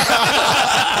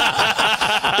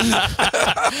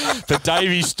 But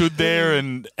Davey stood there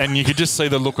and you could just see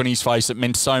the look on his face. It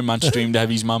meant so much to him to have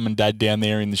his mum and dad down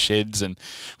there in the sheds and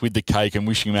with the cake and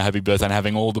wishing him a happy birthday and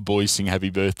having all the boys sing happy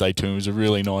birthday to him. It was a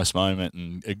really nice moment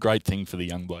and a great thing for the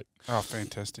young bloke. Oh,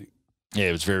 fantastic. Yeah,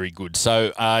 it was very good.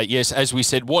 So, yes, as we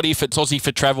said, What If? It's Aussie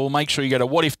for travel. Make sure you go to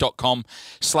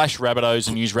whatif.com/Rabbitohs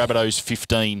and use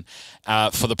Rabbitohs15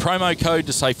 for the promo code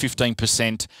to save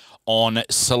 15% on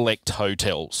select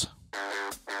hotels.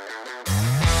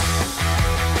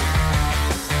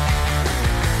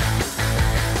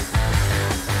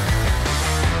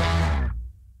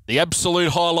 The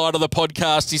absolute highlight of the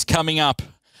podcast is coming up.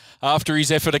 After his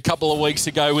effort a couple of weeks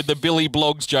ago with the Billy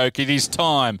Blogs joke, it is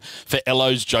time for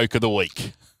Ello's Joke of the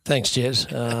Week. Thanks,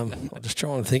 Jez. I'm just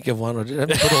trying to think of one. I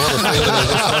haven't put a lot of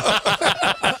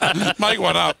thought into this one. Make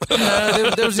one up.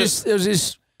 There was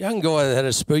this young guy that had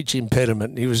a speech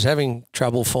impediment. He was having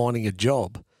trouble finding a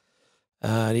job.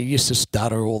 He used to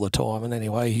stutter all the time. And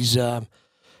anyway,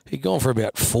 he'd gone for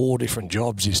about 4 different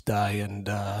jobs this day and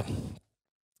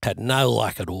had no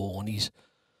luck at all. And he's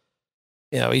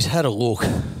had a look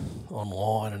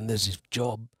online, and there's this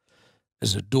job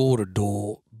as a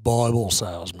door-to-door Bible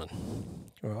salesman,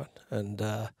 right? And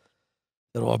that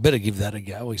I better give that a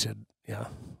go. He said, I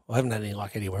haven't had any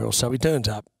luck anywhere else. So he turns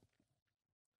up,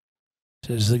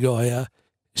 says the guy,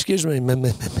 excuse me,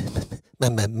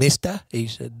 mister. He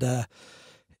said,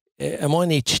 am I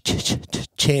any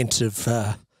chance of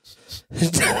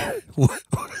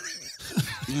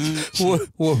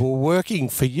working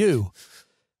for you?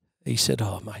 He said,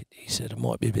 oh, mate, he said, it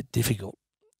might be a bit difficult,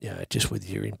 just with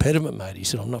your impediment, mate. He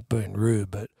said, I'm not being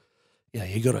rude, but,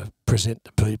 you got to present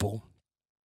to people,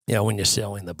 when you're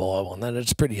selling the Bible. And then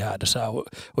it's pretty hard to say.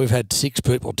 We've had 6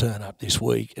 people turn up this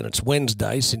week, and it's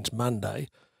Wednesday since Monday.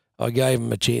 I gave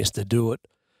them a chance to do it,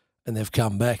 and they've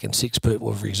come back, and 6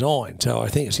 people have resigned. So I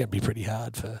think it's going to be pretty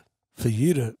hard for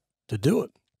you to do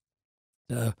it.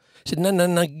 So he said,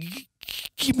 no,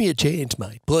 give me a chance,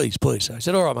 mate, please. So I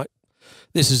said, all right, mate.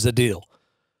 This is the deal.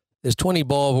 There's 20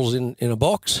 Bibles in a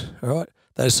box, all right?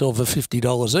 They sell for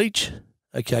 $50 each.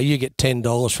 Okay, you get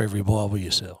 $10 for every Bible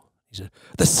you sell. He said,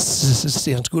 this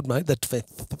sounds good, mate. That's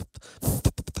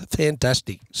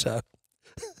fantastic. So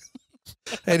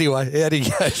anyway, out he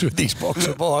goes with his box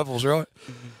of Bibles, right?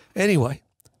 Anyway,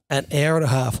 an hour and a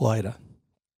half later,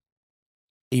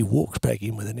 he walks back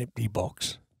in with an empty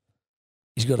box.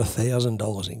 He's got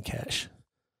 $1,000 in cash.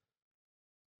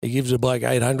 He gives the bloke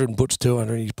 800 and puts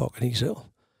 200 in his pocket himself.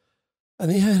 And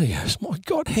the owner goes, my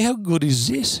God, how good is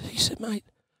this? He said, mate,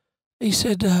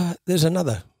 there's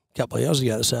another couple of hours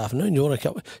ago this afternoon. You want a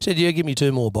couple? He said, yeah, give me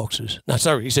 2 more boxes. No,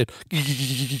 sorry. He said,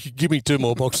 give me 2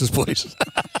 more boxes, please.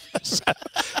 So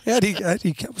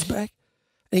he comes back.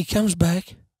 And he comes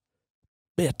back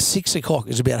about 6 o'clock.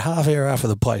 It's about half hour after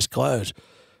the place closed.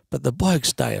 But the bloke's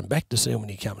staying back to see him when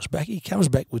he comes back. He comes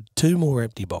back with 2 more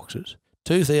empty boxes,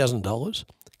 $2,000.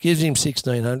 Gives him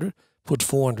 $1,600, puts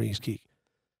 $400 in his kick.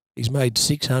 He's made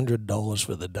 $600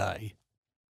 for the day.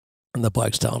 And the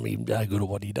bloke's telling me he's no good at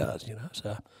what he does,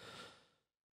 So,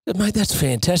 mate, that's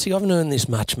fantastic. I haven't earned this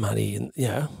much money. And,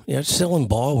 selling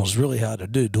Bibles is really hard to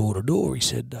do door to door. He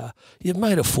said, you've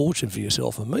made a fortune for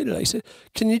yourself and me today. He said,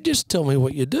 can you just tell me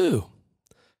what you do?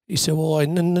 He said, well, I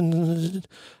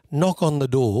knock on the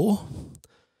door,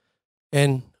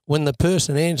 and when the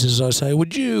person answers, I say,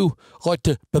 would you like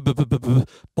to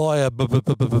buy a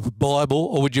Bible,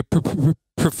 or would you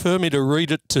prefer me to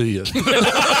read it to you?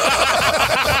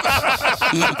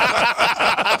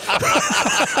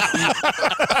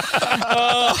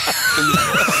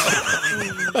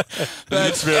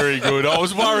 That's very good. I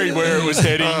was worried where it was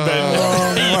heading,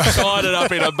 but he tied it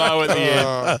up in a bow at the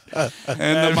end.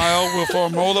 And the mail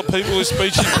from all the people with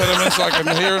speech impediments, I can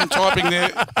hear them typing their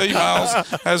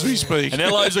emails as we speak. And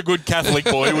Ello's a good Catholic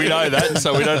boy, we know that,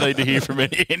 so we don't need to hear from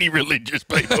any religious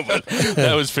people. But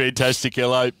that was fantastic,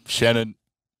 Ello. Shannon,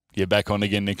 you're back on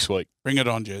again next week. Bring it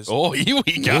on, Jez. Oh, here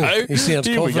we go. Yeah, he sounds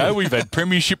here confident. We go. We've had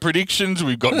premiership predictions.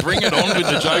 We've got Bring It On with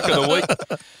the joke of the week.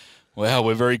 Wow,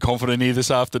 we're very confident here this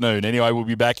afternoon. Anyway, we'll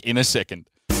be back in a second.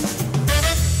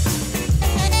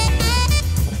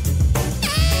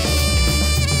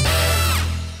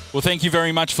 Well, thank you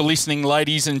very much for listening,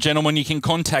 ladies and gentlemen. You can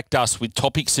contact us with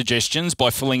topic suggestions by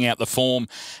filling out the form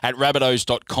at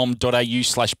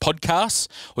rabbitohs.com.au/podcasts,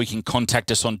 or you can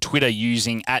contact us on Twitter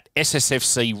using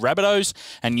 @SSFC Rabbitohs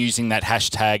and using that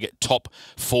hashtag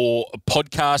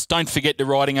Top4Podcast. Don't forget to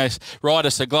write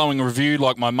us a glowing review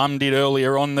like my mum did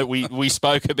earlier on that we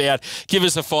spoke about. Give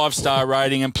us a 5-star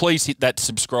rating, and please hit that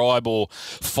subscribe or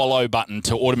follow button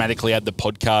to automatically add the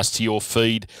podcast to your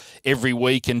feed every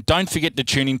week. And don't forget to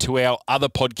tune into our other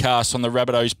podcasts on the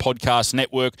Rabbitohs Podcast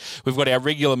Network. We've got our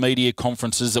regular media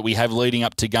conferences that we have leading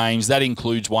up to games. That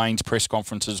includes Wayne's press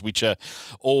conferences, which are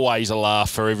always a laugh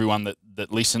for everyone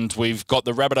that listened. We've got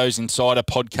the Rabbitohs Insider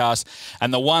podcast,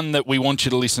 and the one that we want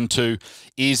you to listen to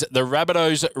is the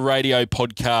Rabbitohs Radio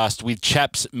podcast with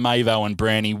chaps Mavo and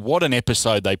Brownie. What an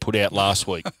episode they put out last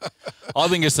week. I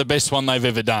think it's the best one they've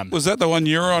ever done. Was that the one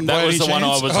you were on? That was the one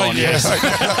I was on, yes.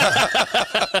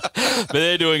 But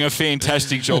they're doing a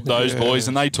fantastic job, those boys,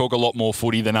 and they talk a lot more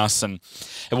footy than us. And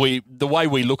the way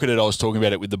we look at it, I was talking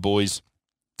about it with the boys,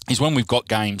 is when we've got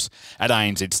games at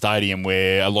ANZ Stadium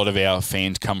where a lot of our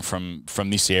fans come from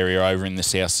this area over in the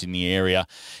South Sydney area,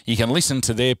 you can listen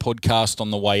to their podcast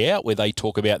on the way out where they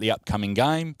talk about the upcoming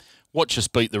game, watch us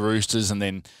beat the Roosters, and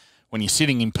then when you're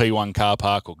sitting in P1 car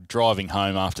park or driving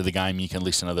home after the game, you can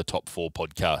listen to the Top 4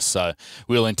 podcast. So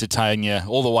we'll entertain you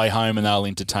all the way home and they'll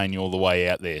entertain you all the way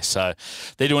out there. So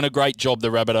they're doing a great job, the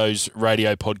Rabbitohs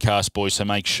Radio podcast, boys, so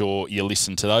make sure you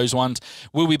listen to those ones.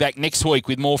 We'll be back next week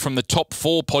with more from the Top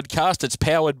 4 podcast. It's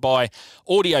powered by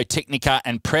Audio Technica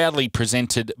and proudly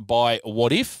presented by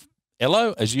What If.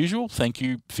 Ello, as usual, thank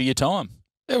you for your time.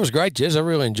 It was great, Jez. I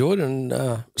really enjoyed it.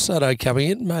 And Saturday coming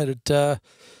in made it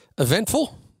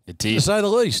eventful. It did. To say the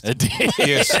least. It did.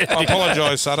 Yes. I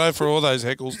apologise, Sato, for all those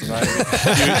heckles today.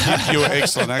 You were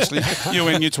excellent, actually. You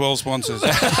and your 12 sponsors. We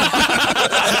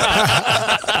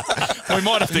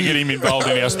might have to get him involved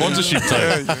in our sponsorship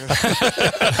team.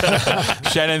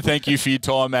 Shannon, thank you for your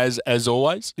time as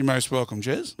always. You're most welcome,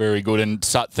 Jez. Very good. And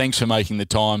Sut, thanks for making the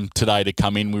time today to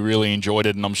come in. We really enjoyed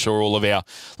it, and I'm sure all of our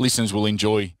listeners will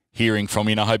enjoy hearing from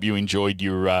you. And I hope you enjoyed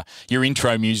your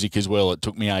intro music as well. It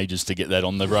took me ages to get that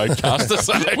on the roadcaster.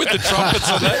 So With the trumpets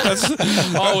on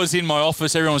that. I was in my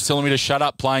office. Everyone was telling me to shut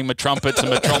up playing my trumpets and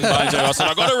my trombones. And I said,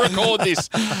 I've got to record this.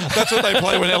 That's what they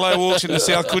play when LA walks in the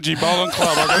South Coogee Bowling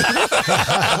Club.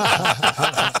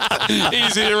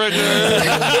 He's here again.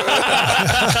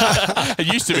 It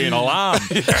used to be an alarm.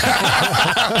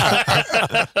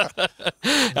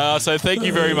 So thank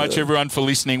you very much, everyone, for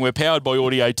listening. We're powered by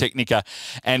Audio Technica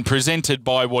and presented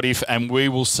by What If, and we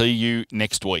will see you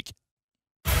next week.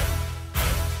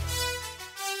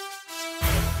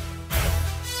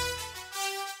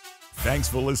 Thanks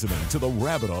for listening to the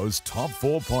Rabbitohs Top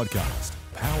 4 podcast,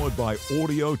 powered by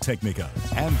Audio Technica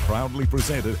and proudly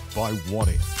presented by What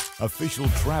If, official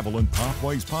travel and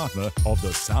pathways partner of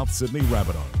the South Sydney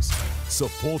Rabbitohs.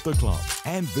 Support the club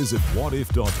and visit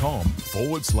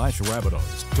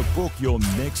whatif.com/Rabbitohs to book your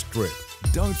next trip.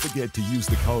 Don't forget to use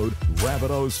the code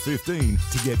Rabbitohs15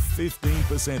 to get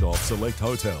 15% off select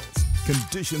hotels.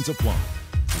 Conditions apply.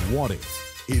 What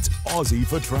If? It's Aussie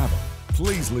for travel.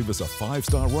 Please leave us a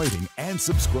 5-star rating and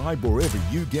subscribe wherever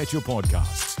you get your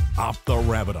podcasts. Up the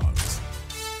Rabbitohs.